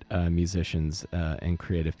favorite musicians and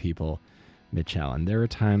creative people, Mitch Allan. There are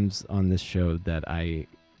times on this show that I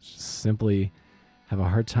simply have a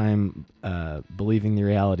hard time believing the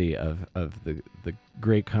reality of the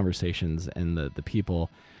great conversations and the people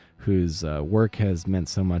whose work has meant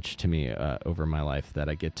so much to me over my life that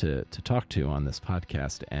I get to talk to on this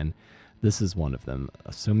podcast. And this is one of them.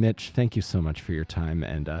 So Mitch, thank you so much for your time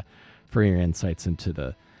and for your insights into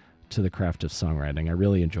the craft of songwriting. I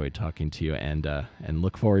really enjoyed talking to you and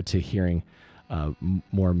look forward to hearing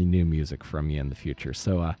more new music from you in the future.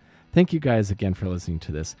 So Thank you guys again for listening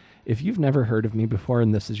to this. If you've never heard of me before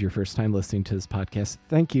and this is your first time listening to this podcast,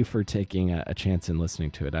 thank you for taking a chance and listening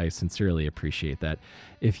to it. I sincerely appreciate that.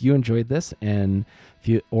 If you enjoyed this and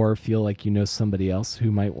feel like you know somebody else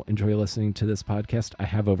who might enjoy listening to this podcast, I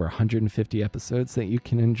have over 150 episodes that you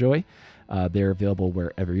can enjoy. They're available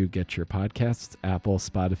wherever you get your podcasts, Apple,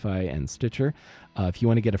 Spotify, and Stitcher. If you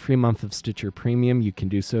want to get a free month of Stitcher Premium, you can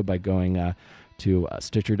do so by going to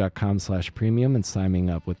stitcher.com/premium and signing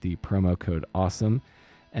up with the promo code AWESOME.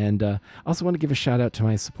 And I also want to give a shout out to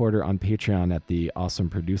my supporter on Patreon at the awesome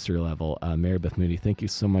producer level, Mary Beth Moody. Thank you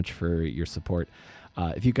so much for your support.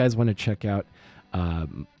 If you guys want to check out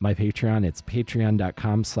my Patreon, it's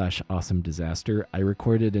patreon.com/awesomedisaster. I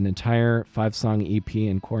recorded an entire 5-song EP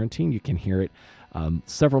in quarantine. You can hear it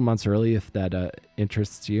several months early if that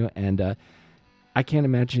interests you. And I can't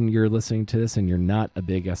imagine you're listening to this and you're not a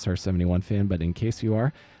big SR71 fan, but in case you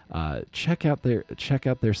are, check out their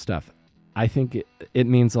stuff. I think it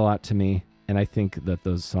means a lot to me, and I think that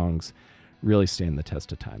those songs really stand the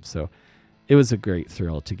test of time. So it was a great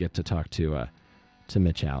thrill to get to talk to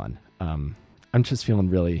Mitch Allan. I'm just feeling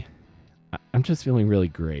really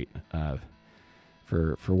great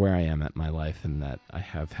for where I am at my life, and that I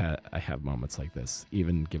have moments like this,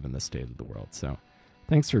 even given the state of the world. So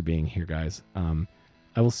thanks for being here, guys.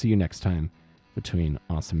 I will see you next time between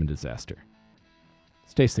Awesome and Disaster.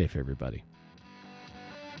 Stay safe, everybody.